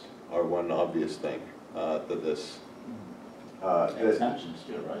context are one obvious thing that this. Extensions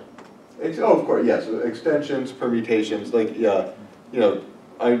too, right? Oh, of course, yes. Extensions, permutations, like, yeah, you know,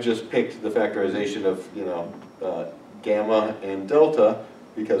 I just picked the factorization of, you know, gamma and delta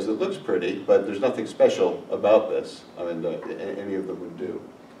because it looks pretty, but there's nothing special about this. I mean, any of them would do.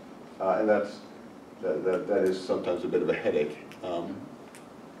 And that is sometimes a bit of a headache.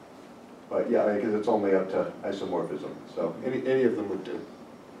 But yeah, because it's only up to isomorphism. So any of them would do.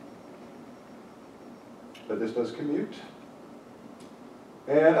 But this does commute.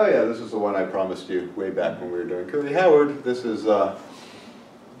 And oh yeah, this is the one I promised you way back when we were doing Curry-Howard. This is the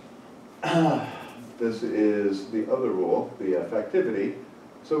other rule, the factivity.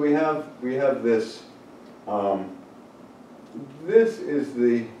 So we have this. This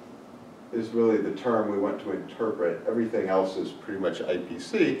is really the term we want to interpret. Everything else is pretty much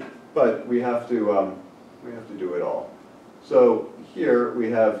IPC, but we have to do it all. So here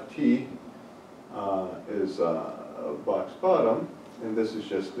we have T is box bottom, and this is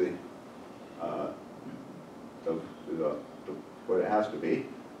just what it has to be.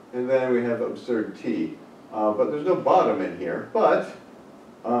 And then we have absurd T. But there's no bottom in here. But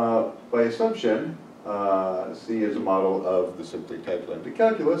by assumption, C is a model of the simply type lambda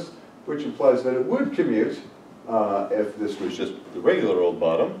calculus, which implies that it would commute if this was just the regular old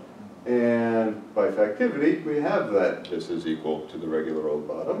bottom. And by factivity, we have that this is equal to the regular old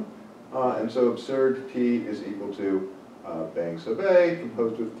bottom. And so absurd T is equal to bang sub A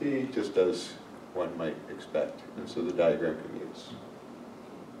composed with T, just as one might expect. And so the diagram commutes.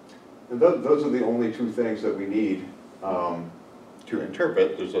 And those are the only 2 things that we need to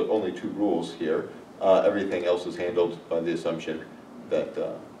interpret. There's only 2 rules here. Everything else is handled by the assumption that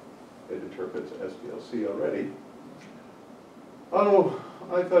it interprets SDLC already. Oh,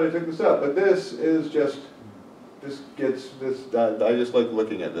 I thought I took this up, but this is just, I just like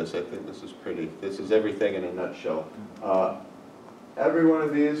looking at this. I think this is pretty. This is everything in a nutshell. Every one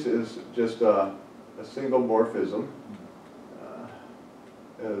of these is just a single morphism.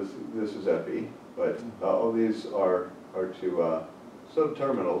 As this is epi, but all these are to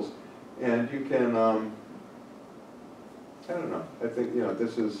subterminals, and you can, I don't know, I think, you know,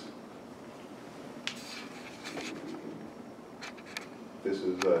 this is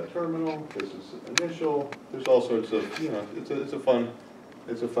terminal, this is initial, there's all sorts of, you know, it's a fun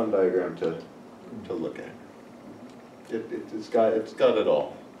diagram to look at. It's got it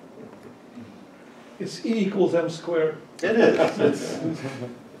all. It's E equals M squared. It is.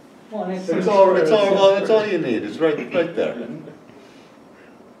 Well, and It's all you need. It's right there.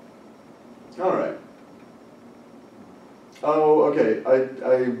 All right. Oh, okay.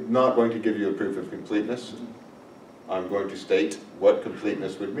 I'm not going to give you a proof of completeness. I'm going to state what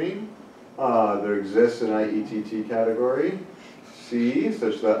completeness would mean. There exists an IETT category, C,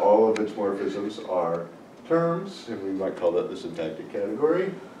 such that all of its morphisms are terms, and we might call that the syntactic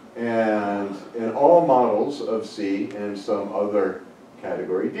category. And in all models of C and some other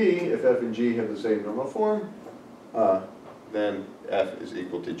category D, if F and G have the same normal form, then F is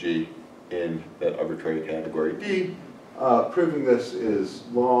equal to G in that arbitrary category D. Proving this is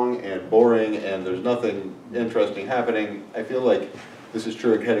long and boring, and there's nothing interesting happening. I feel like this is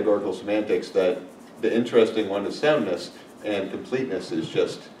true in categorical semantics, that the interesting one is soundness, and completeness is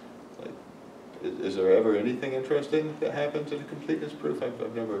just like, is there ever anything interesting that happens in a completeness proof?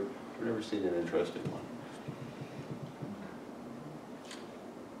 I've never seen an interesting one.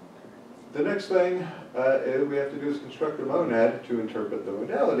 The next thing we have to do is construct a monad to interpret the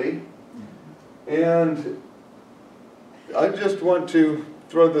modality. And I just want to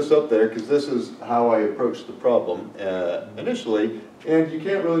throw this up there because this is how I approached the problem initially. And you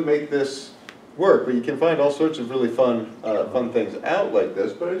can't really make this work, but you can find all sorts of really fun things out like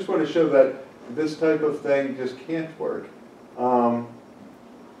this. But I just want to show that this type of thing just can't work.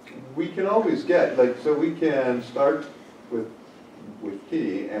 We can always get, so we can start with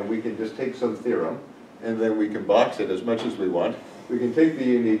key, and we can just take some theorem, and then we can box it as much as we want. We can take the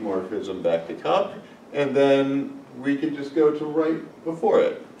unique morphism back to top, and then we can just go to right before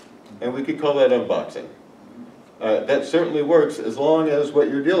it. And we could call that unboxing. That certainly works as long as what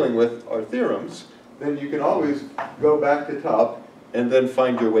you're dealing with are theorems. Then you can always go back to top and then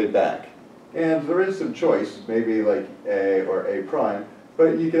find your way back. And there is some choice, maybe like A or A prime,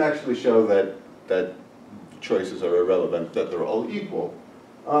 but you can actually show that choices are irrelevant, that they're all equal.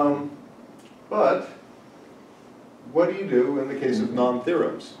 But what do you do in the case of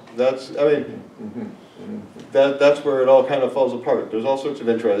non-theorems? That's where it all kind of falls apart. There's all sorts of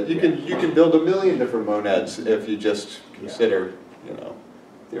interest. You can build a million different monads if you just consider,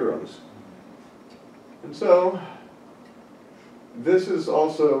 theorems. And so this is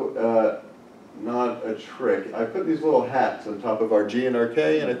also not a trick. I put these little hats on top of our G and our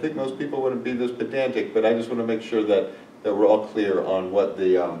K, and I think most people wouldn't be this pedantic, but I just want to make sure that we're all clear on what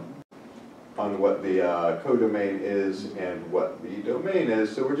the codomain is and what the domain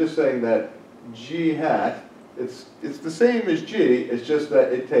is. So we're just saying that G hat, it's the same as G, it's just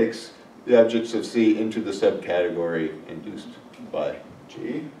that it takes the objects of C into the subcategory induced by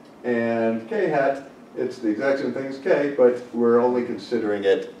G. And K hat, it's the exact same thing as K, but we're only considering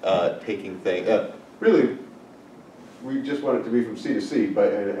it taking things. Really, we just want it to be from C to C,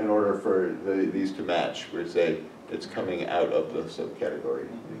 but in order for these to match, we say it's coming out of the subcategory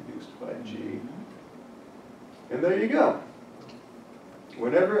induced by G. And there you go.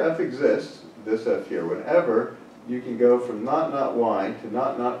 Whenever F exists, this F here, whenever you can go from not Y to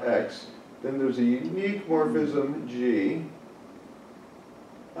not X, then there's a unique morphism G,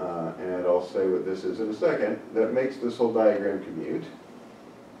 and I'll say what this is in a second, that makes this whole diagram commute.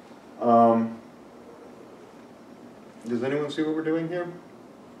 Does anyone see what we're doing here?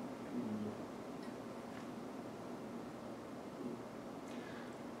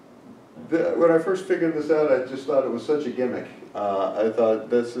 When I first figured this out, I just thought it was such a gimmick. I thought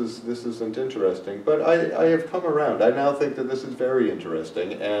this isn't interesting, but I have come around. I now think that this is very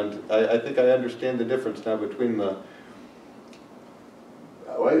interesting, and I think I understand the difference now between the.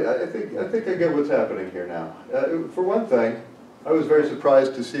 I think I get what's happening here now. For one thing, I was very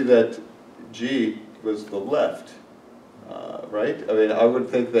surprised to see that G was the left, right? I mean, I would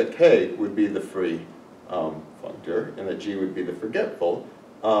think that K would be the free functor, and that G would be the forgetful.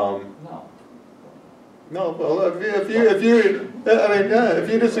 No. No, well, if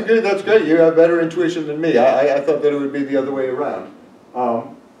you disagree, that's great. You have better intuition than me. I thought that it would be the other way around.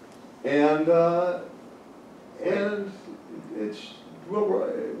 And it's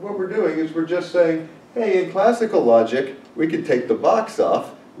what we're doing is we're just saying, hey, in classical logic, we could take the box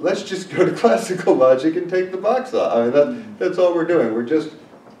off. Let's just go to classical logic and take the box off. I mean, that's all we're doing. We're just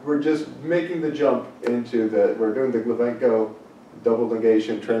making the jump into we're doing the Glevenko double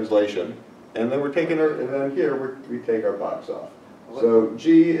negation translation, and then we're taking and then here we take our box off. So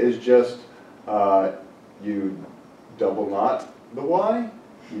G is just you double knot the Y,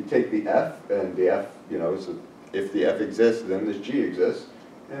 you take the F, and the F, so if the F exists, then this G exists,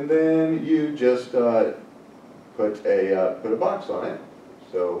 and then you just put a box on it.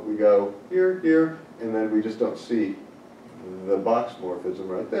 So we go here, and then we just don't see the box morphism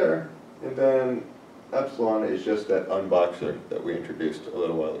right there, and then epsilon is just that unboxer that we introduced a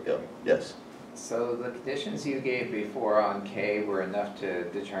little while ago. Yes? So the conditions you gave before on K were enough to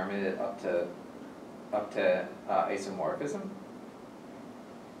determine it up to isomorphism?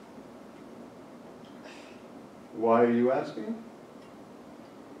 Why are you asking?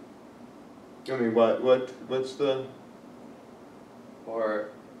 I mean, what's the... Or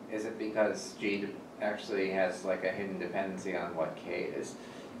is it because G actually has like a hidden dependency on what K is.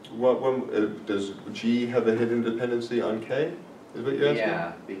 Does G have a hidden dependency on K? Is what you're asking?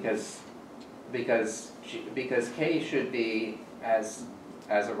 Yeah, because K should be, as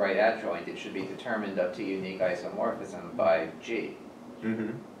a right adjoint, it should be determined up to unique isomorphism by G.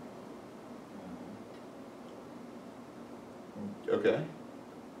 Mm-hmm. Okay.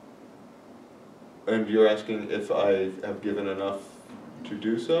 And you're asking if I have given enough to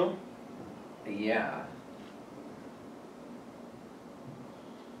do so? Yeah.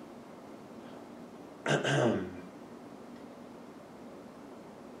 I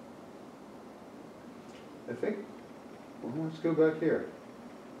think, well, let's go back here.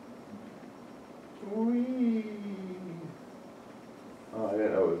 Whee! Oh, I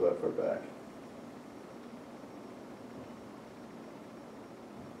didn't know it was that far back.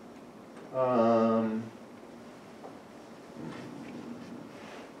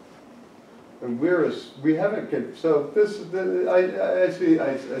 And we haven't, so this, I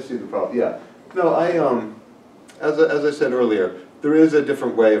see the problem, yeah. No, as I said earlier, there is a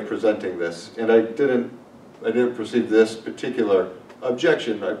different way of presenting this, and I didn't perceive this particular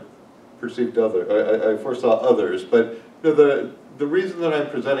objection. I perceived I foresaw others, but you know, the reason that I'm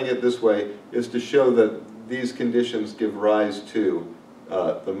presenting it this way is to show that these conditions give rise to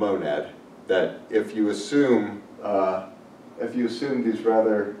the monad. That if you assume these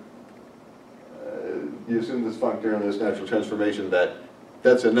rather, you assume this functor and this natural transformation,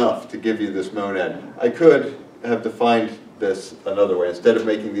 that's enough to give you this monad. I could have defined this another way. Instead of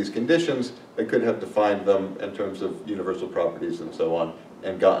making these conditions, I could have defined them in terms of universal properties and so on,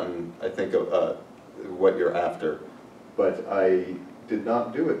 and gotten, I think, what you're after. But I did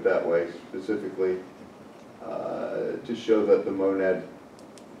not do it that way specifically to show that the monad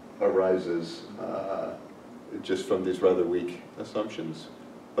arises just from these rather weak assumptions.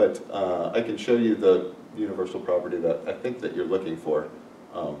 But I can show you the universal property that I think that you're looking for.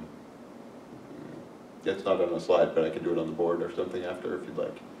 It's not on a slide, but I can do it on the board or something after if you'd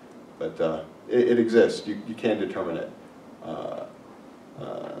like. But it exists. You can determine it.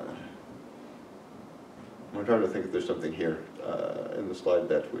 I'm trying to think if there's something here in the slide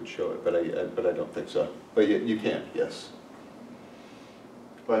that would show it, but I don't think so. But you can, yes.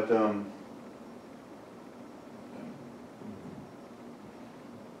 But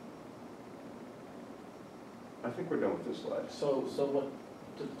I think we're done with this slide. So what,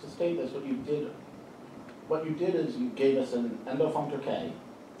 to state this, what you did is you gave us an endofunctor K,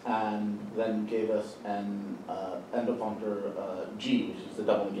 and then gave us an endofunctor G, which is the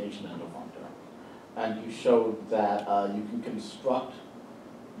double negation endofunctor. And you showed that you can construct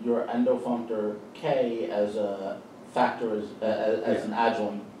your endofunctor K as a factor, as an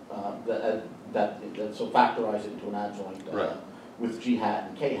adjoint, so factorize it into an adjoint Right. with G hat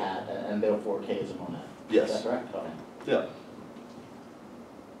and K hat, and therefore K is a monad. Yes. Is that correct? Okay. Yeah.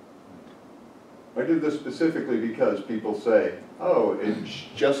 I did this specifically because people say, "Oh, it's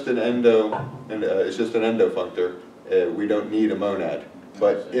just an it's just an endofunctor. We don't need a monad."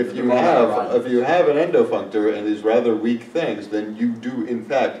 But if you have an endofunctor and these rather weak things, then you do in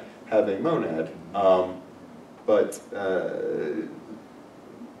fact have a monad. I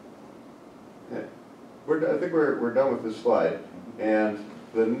think we're done with this slide, and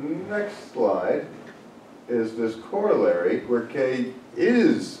the next slide is this corollary where K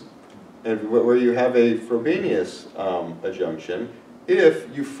is, and where you have a Frobenius adjunction, if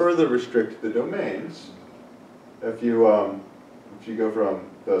you further restrict the domains. If you go from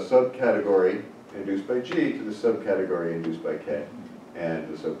the subcategory induced by G to the subcategory induced by K, and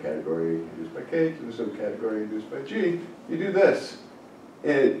the subcategory induced by K to the subcategory induced by G, you do this.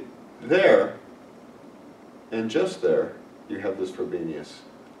 There, and just there, you have this Frobenius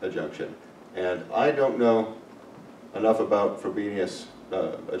adjunction. And I don't know enough about Frobenius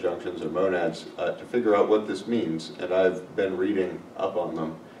adjunctions or monads to figure out what this means, and I've been reading up on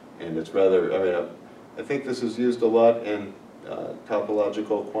them, and it's rather, I think this is used a lot in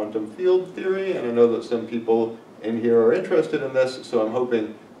topological quantum field theory, and I know that some people in here are interested in this, so I'm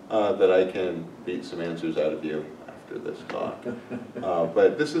hoping that I can beat some answers out of you after this talk.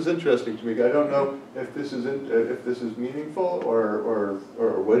 But this is interesting to me. I don't know if this is meaningful or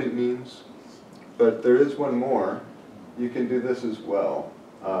what it means, but there is one more. You can do this as well,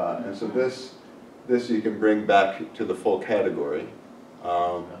 and so this you can bring back to the full category.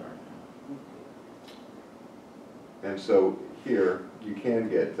 And so here you can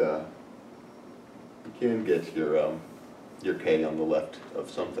get your K on the left of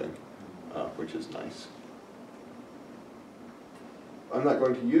something, which is nice. I'm not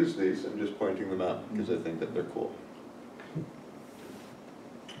going to use these. I'm just pointing them out because I think that they're cool.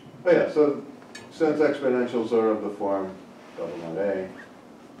 Oh yeah. So since exponentials are of the form double not A,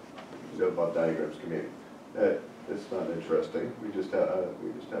 the above diagrams can be. It's not interesting. We just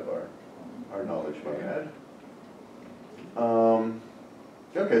have our knowledge monad.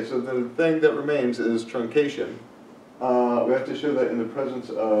 Okay, so the thing that remains is truncation. We have to show that in the presence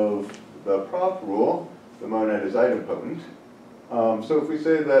of the prop rule, the monad is idempotent. So if we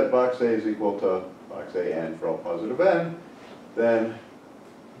say that box A is equal to box A n for all positive n, then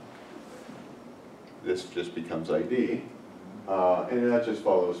this just becomes ID. And that just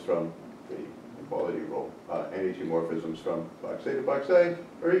follows from the equality rule. Any two morphisms from box A to box A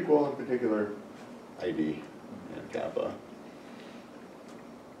are equal, in particular ID and kappa.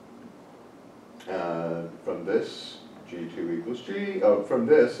 From this, G2 equals G. From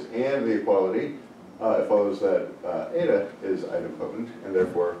this and the equality, it follows that eta is idempotent, and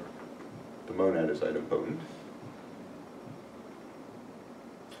therefore the monad is idempotent.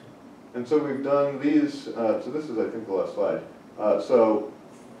 And so we've done these, so this is, I think, the last slide. So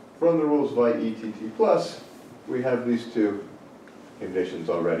from the rules of IETT plus, we have these two conditions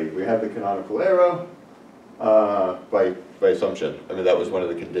already. We have the canonical arrow by assumption. I mean, that was one of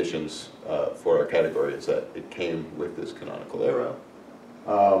the conditions for our category, is that it came with this canonical arrow.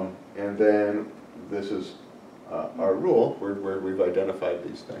 And then this is our rule where we've identified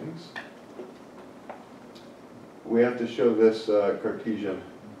these things. We have to show this Cartesian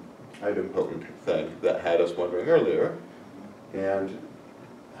idempotent thing that had us wondering earlier. And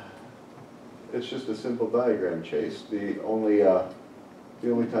it's just a simple diagram chase. The only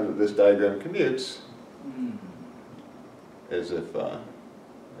time that this diagram commutes is if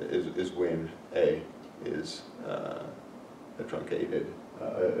is when A is a truncated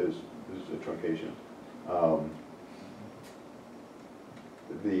is a truncation.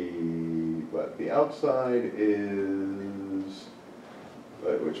 The outside is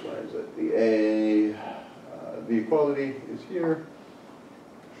which one is it? The A. The equality is here.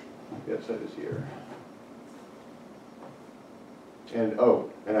 The outside is here. And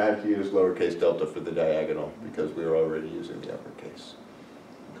and I had to use lowercase delta for the diagonal because we were already using the uppercase.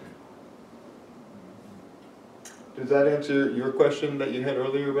 Does that answer your question that you had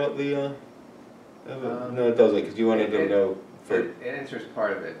earlier about the? No, it doesn't, because you wanted to know. It answers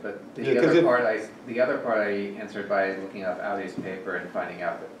part of it, but the other part I answered by looking up Ali's paper and finding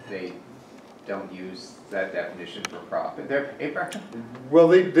out that they don't use that definition for prop in their paper. Well,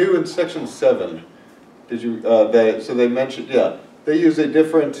 they do in section 7. Did you? So they mentioned, yeah, they use a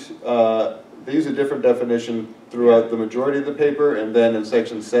different definition throughout the majority of the paper, and then in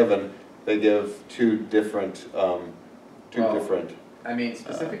section 7 they give two different. I mean,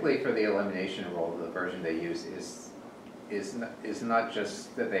 specifically for the elimination rule, the version they use is not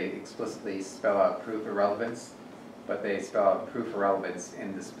just that they explicitly spell out proof irrelevance, but they spell out proof irrelevance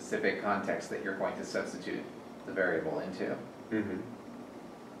in the specific context that you're going to substitute the variable into. Mm-hmm.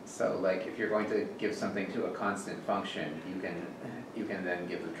 So, like, if you're going to give something to a constant function, you can then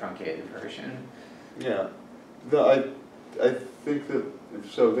give the truncated version. Yeah, I think that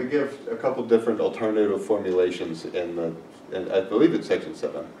so they give a couple different alternative formulations and I believe it's section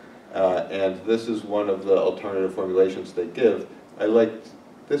 7. And this is one of the alternative formulations they give. I liked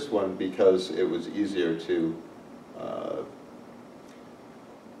this one because it was easier to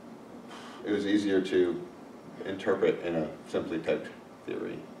interpret in a simply typed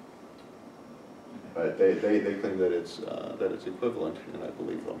theory. But they claim that it's equivalent, and I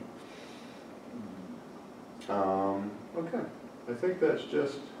believe them. Okay, I think that's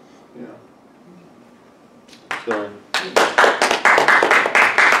just So.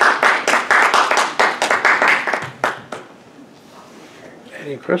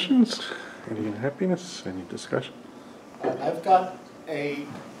 Any questions? Any unhappiness? Any discussion? I've got a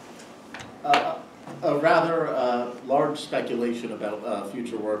rather large speculation about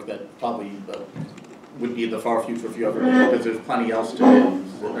future work that probably would be in the far future if you ever did, because there's plenty else to do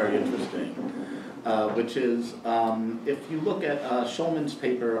that's very interesting. Which is, if you look at Schulman's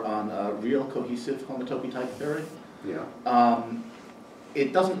paper on real cohesive homotopy type theory,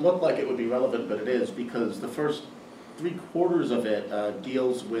 it doesn't look like it would be relevant, but it is, because the first 3/4 of it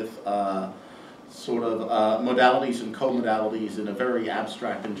deals with sort of modalities and co-modalities in a very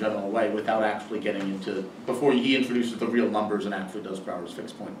abstract and general way without actually getting into, before he introduces the real numbers and actually does Brouwer's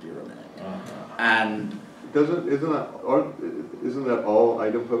fixed point theorem in it. And Isn't that all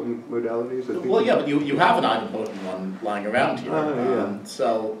idempotent modalities? I think well, yeah, but you have an idempotent one lying around here.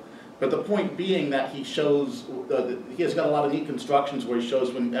 But the point being that he shows, he has got a lot of neat constructions where he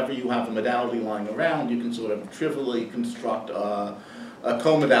shows whenever you have a modality lying around, you can sort of trivially construct a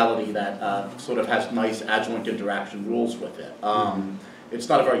co-modality that sort of has nice adjoint interaction rules with it. it's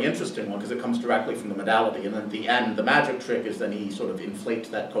not a very interesting one because it comes directly from the modality, and then at the end, the magic trick is then he sort of inflates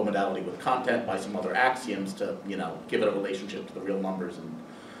that co-modality with content by some other axioms to, you know, give it a relationship to the real numbers and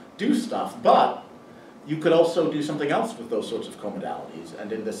do stuff. But you could also do something else with those sorts of co-modalities,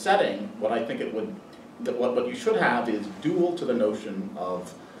 and in the setting, what I think it would, what you should have is dual to the notion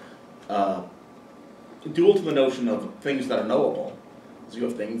of things that are knowable. So you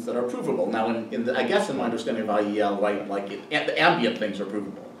have things that are provable. Now, I guess in my understanding of IEL, right, like the ambient things are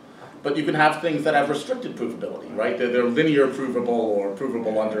provable. But you can have things that have restricted provability, right? They're linear provable or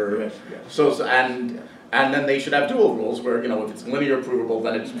provable under. Yes, yes. So and then they should have dual rules where, you know, if it's linear provable,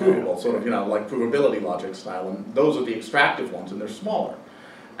 then it's provable, sort of, you know, like provability logic style. And those are the extractive ones, and they're smaller.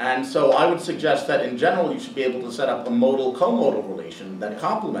 And so I would suggest that in general, you should be able to set up a modal co-modal relation that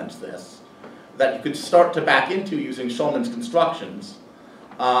complements this, that you could start to back into using Schulman's constructions.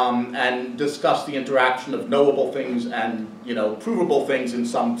 And discuss the interaction of knowable things and, you know, provable things in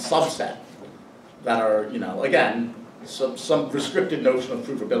some subset that are, you know, again, some restricted notion of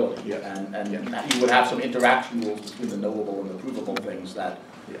provability. Yes. And you would have some interaction rules between the knowable and the provable things that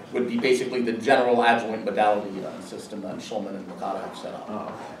would be basically the general adjoint modality system that Schulman and Mikata have set up.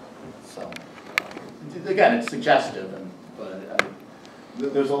 Oh. So, again, it's suggestive, but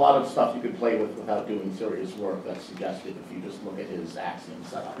there's a lot of stuff you could play with without doing serious work that's suggestive if you just look at his axiom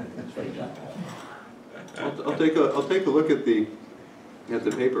setup. It's very general. I'll take a look at the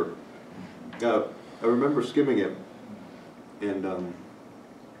paper. I remember skimming it, and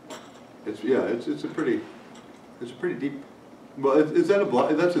it's a pretty deep. Well, is that a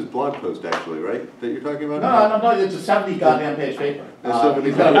blog? That's his blog post actually, right? That you're talking about? No. It's a 70 goddamn page paper. It's 70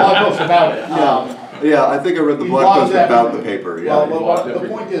 He's got a blog post about it. Yeah, I think I read the blog post about the paper. Yeah. Well, the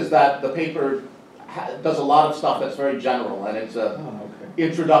point is that the paper does a lot of stuff that's very general, and it's a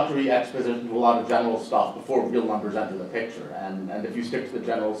introductory exposition to a lot of general stuff before real numbers enter the picture. And if you stick to the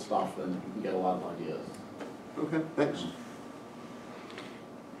general stuff, then you can get a lot of ideas. Okay, thanks.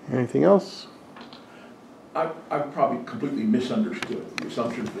 Anything else? I've probably completely misunderstood. The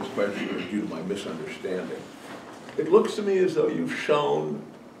assumption for this question is due to my misunderstanding. It looks to me as though you've shown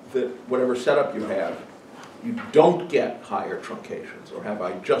that whatever setup you have, you don't get higher truncations, or have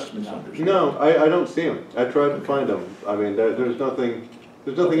I just misunderstood? No, I don't see them. I tried to find them. I mean, there's nothing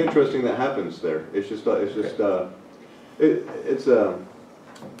interesting that happens there. It's just well,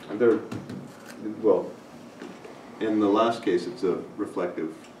 in the last case, it's a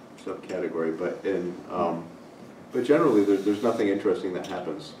reflective subcategory, but generally, there's nothing interesting that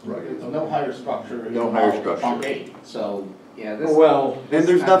happens. Right. There's no higher structure. No higher structure. Truncate. So Yeah, Well, And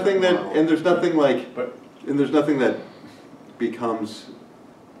there's nothing that, model. and there's nothing like, but and there's nothing that becomes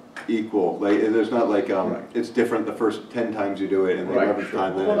equal. Like, there's not like, Right. it's different the first 10 times you do it, and the Right, 11th sure.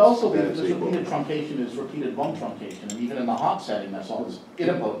 time then But also, it's this equal. repeated truncation is repeated one truncation, and even in the hot setting, that's always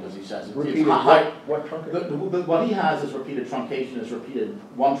idempotent, as he says. It's repeated high- what truncation? What he has is repeated truncation is repeated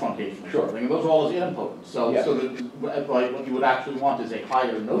one truncation or Sure. something, and those are all as idempotent. So, Yeah. what you would actually want is a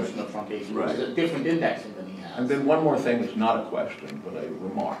higher notion of truncation, which is a different indexing than he has. And then one more thing that's not a question, but a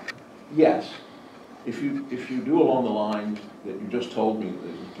remark. Yes, if you do along the line that you just told me,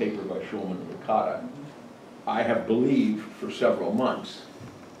 there's a paper by Schulman and Ricotta, I have believed for several months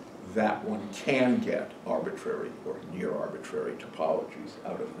that one can get arbitrary or near arbitrary topologies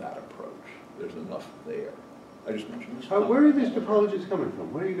out of that approach. There's enough there. I just mentioned this. Where are these topologies coming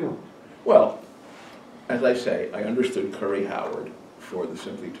from? What are you doing? Well, as I say, I understood Curry-Howard for the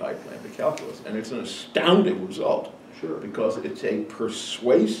simply typed lambda calculus, and it's an astounding result. Sure. Because it's a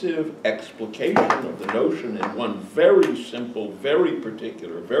persuasive explication of the notion in one very simple, very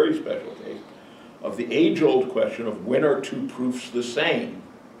particular, very special case of the age-old question of when are two proofs the same.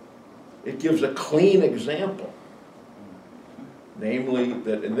 It gives a clean example, namely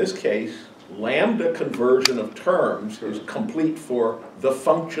that in this case, lambda conversion of terms is complete for the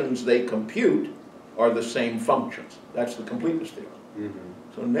functions they compute are the same functions. That's the completeness theorem. Mm-hmm.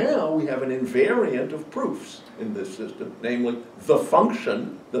 So now we have an invariant of proofs in this system, namely the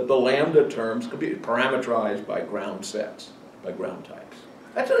function that the lambda terms could be parameterized by ground sets, by ground types.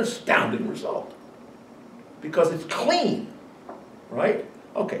 That's an astounding result because it's clean, right?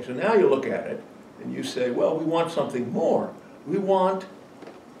 Okay, so now you look at it and you say, well, we want something more. We want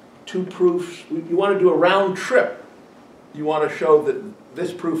two proofs. You want to do a round trip. You want to show that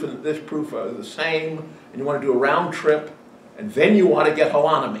this proof and this proof are the same, and you want to do a round trip. And then you want to get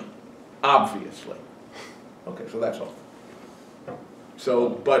holonomy, obviously. Okay, so that's all. So,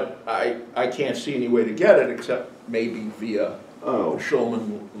 but I can't see any way to get it except maybe via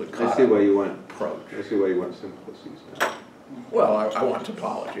Schulman-Licata I see why you went. approach. I see why you went simplices now. Well, I want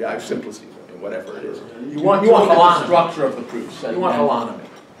topology. I have simplices. whatever it is. You You want look at the holonomy. structure of the proofs. You want holonomy.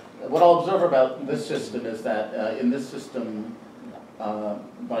 What I'll observe about this system is that in this system,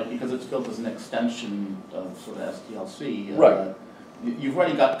 because it's built as an extension of sort of STLC, Right. You've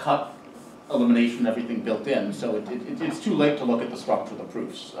already got cut, elimination, everything built in, so it's too late to look at the structure of the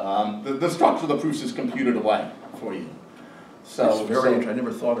proofs. The structure of the proofs is computed away for you. So, It's very interesting. I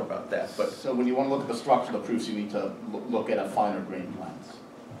never thought about that. But so when you want to look at the structure of the proofs, you need to look at a finer grained lens.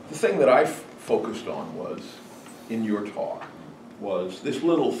 the thing that I focused on was, in your talk, was this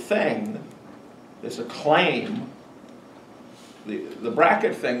little thing, there's a claim, the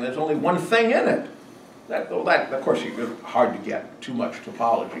bracket thing, there's only one thing in it. That, of course, it's hard to get too much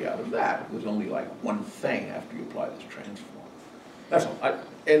topology out of that. There's only like one thing after you apply this transform. That's all.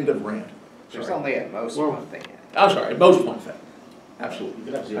 End of rant. There's Sorry. only at most one thing in it. I'm sorry, at most one thing. Absolutely. You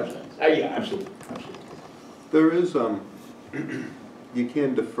could have zero things. Yeah, absolutely, absolutely. There is, you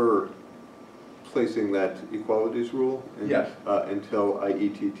can defer placing that equalities rule in, Yes. until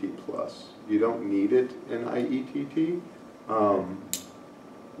IETT plus. You don't need it in IETT.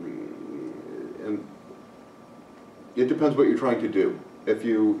 And it depends what you're trying to do.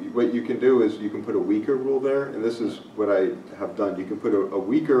 What you can do is you can put a weaker rule there, and this is what I have done. You can put a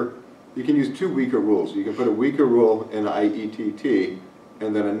weaker, you can use two weaker rules. You can put a weaker rule in IETT,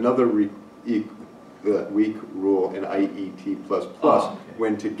 and then another weak rule in IET plus plus. Oh, okay.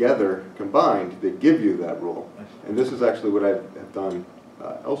 When together, combined, they give you that rule. And this is actually what I have done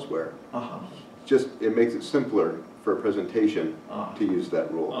elsewhere. Uh-huh. Just, it makes it simpler for a presentation Uh-huh. to use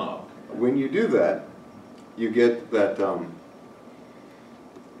that rule. Oh, okay. When you do that, you get that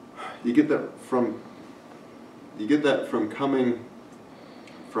from coming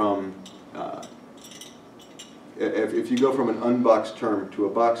from if you go from an unboxed term to a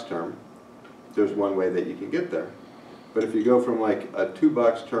box term, there's one way that you can get there. But if you go from like a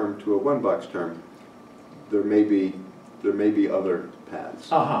two-box term to a one-box term, there may be other paths.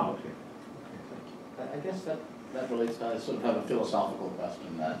 Uh-huh, okay. I guess that relates to, I sort of have a philosophical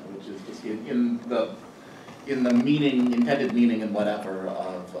question that, which is just in the meaning, intended meaning and whatever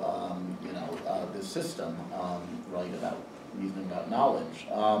of, this system, right, about reasoning about knowledge.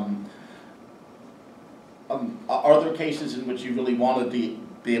 Are there cases in which you really want to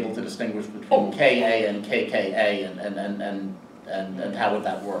be able to distinguish between KA and KKA and how would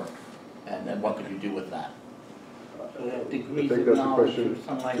that work? And what could you do with that? Degrees think of that's a knowledge question or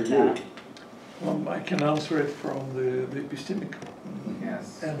something like for you. that. I can answer it from the epistemic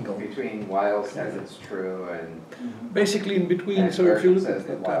Yes, angle. between while says it's true and Basically in between, and so if you look says at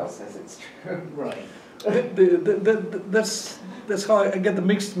that while says it's true. Right. that's how I get the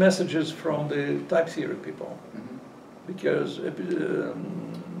mixed messages from the type theory people, because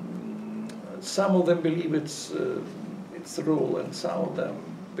some of them believe it's the rule, and some of them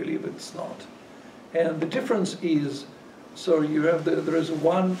believe it's not. And the difference is, so you have there is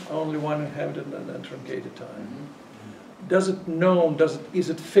only one inhabited and truncated time. Does it known? Is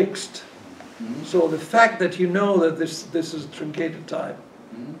it fixed? So the fact that you know that this is truncated type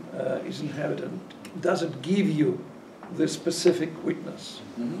is inhabited, does it give you the specific witness,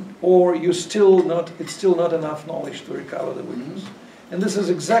 or it's still not enough knowledge to recover the witness? And this is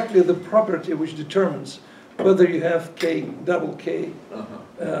exactly the property which determines whether you have K, double K,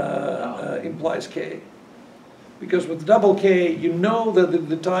 implies K. Because with double K, you know that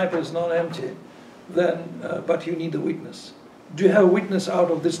the type is non-empty, then, but you need a witness. Do you have a witness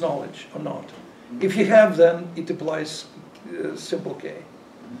out of this knowledge or not? If you have, then it applies simple K.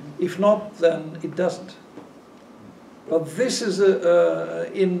 If not, then it doesn't. But this is,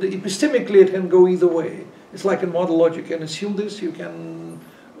 epistemically, it can go either way. It's like in modal logic. You can assume this, you can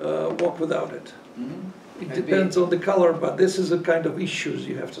walk without it. It depends on the color, but this is a kind of issues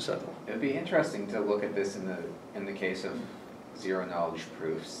you have to settle. It'd be interesting to look at this in the case of zero knowledge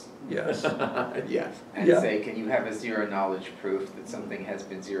proofs. Yes. Yes. And Yeah. say, can you have a zero knowledge proof that something has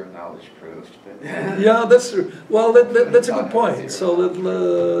been zero knowledge proved? But Yeah, that's true. Well, that's a Not good point.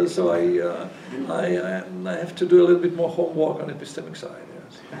 zero. So I have to do a little bit more homework on the epistemic side.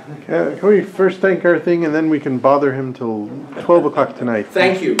 Yes. Can we first thank our thing, and then we can bother him till 12 o'clock tonight?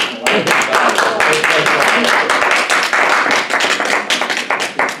 Thank you.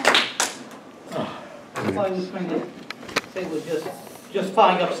 All I was trying to say was just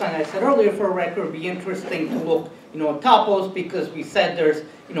following up something I said earlier for a record, it'd be interesting to look, at topos, because we said there's,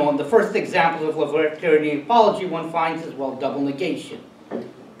 in the first examples of Lavoisier topology, one finds as well double negation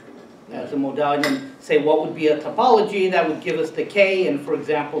as a modality, and say what would be a topology that would give us the K, and for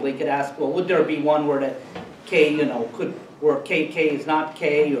example, they could ask, well, would there be one where the K, where KK is not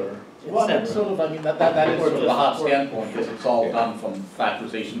K, or Well, that's separate. sort of, I mean, that is Or sort of the hot just- standpoint, because it's all Yeah. done from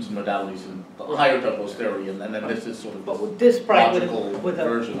factorizations and modalities and higher topos theory, and then this is sort of But the with this probably logical with a,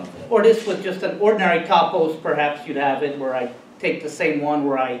 version of it. or this with just an ordinary topos, perhaps you'd have it where I take the same one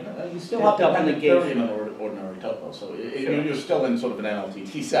where I, You still Yeah, have double dependent theory in negation. an ordinary topo, so Sure. you're still in sort of an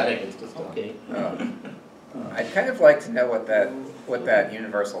NLTT setting, it's just a. okay. I'd kind of like to know what that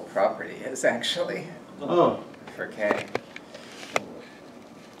universal property is actually Oh, for K.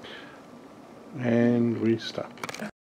 and we stop.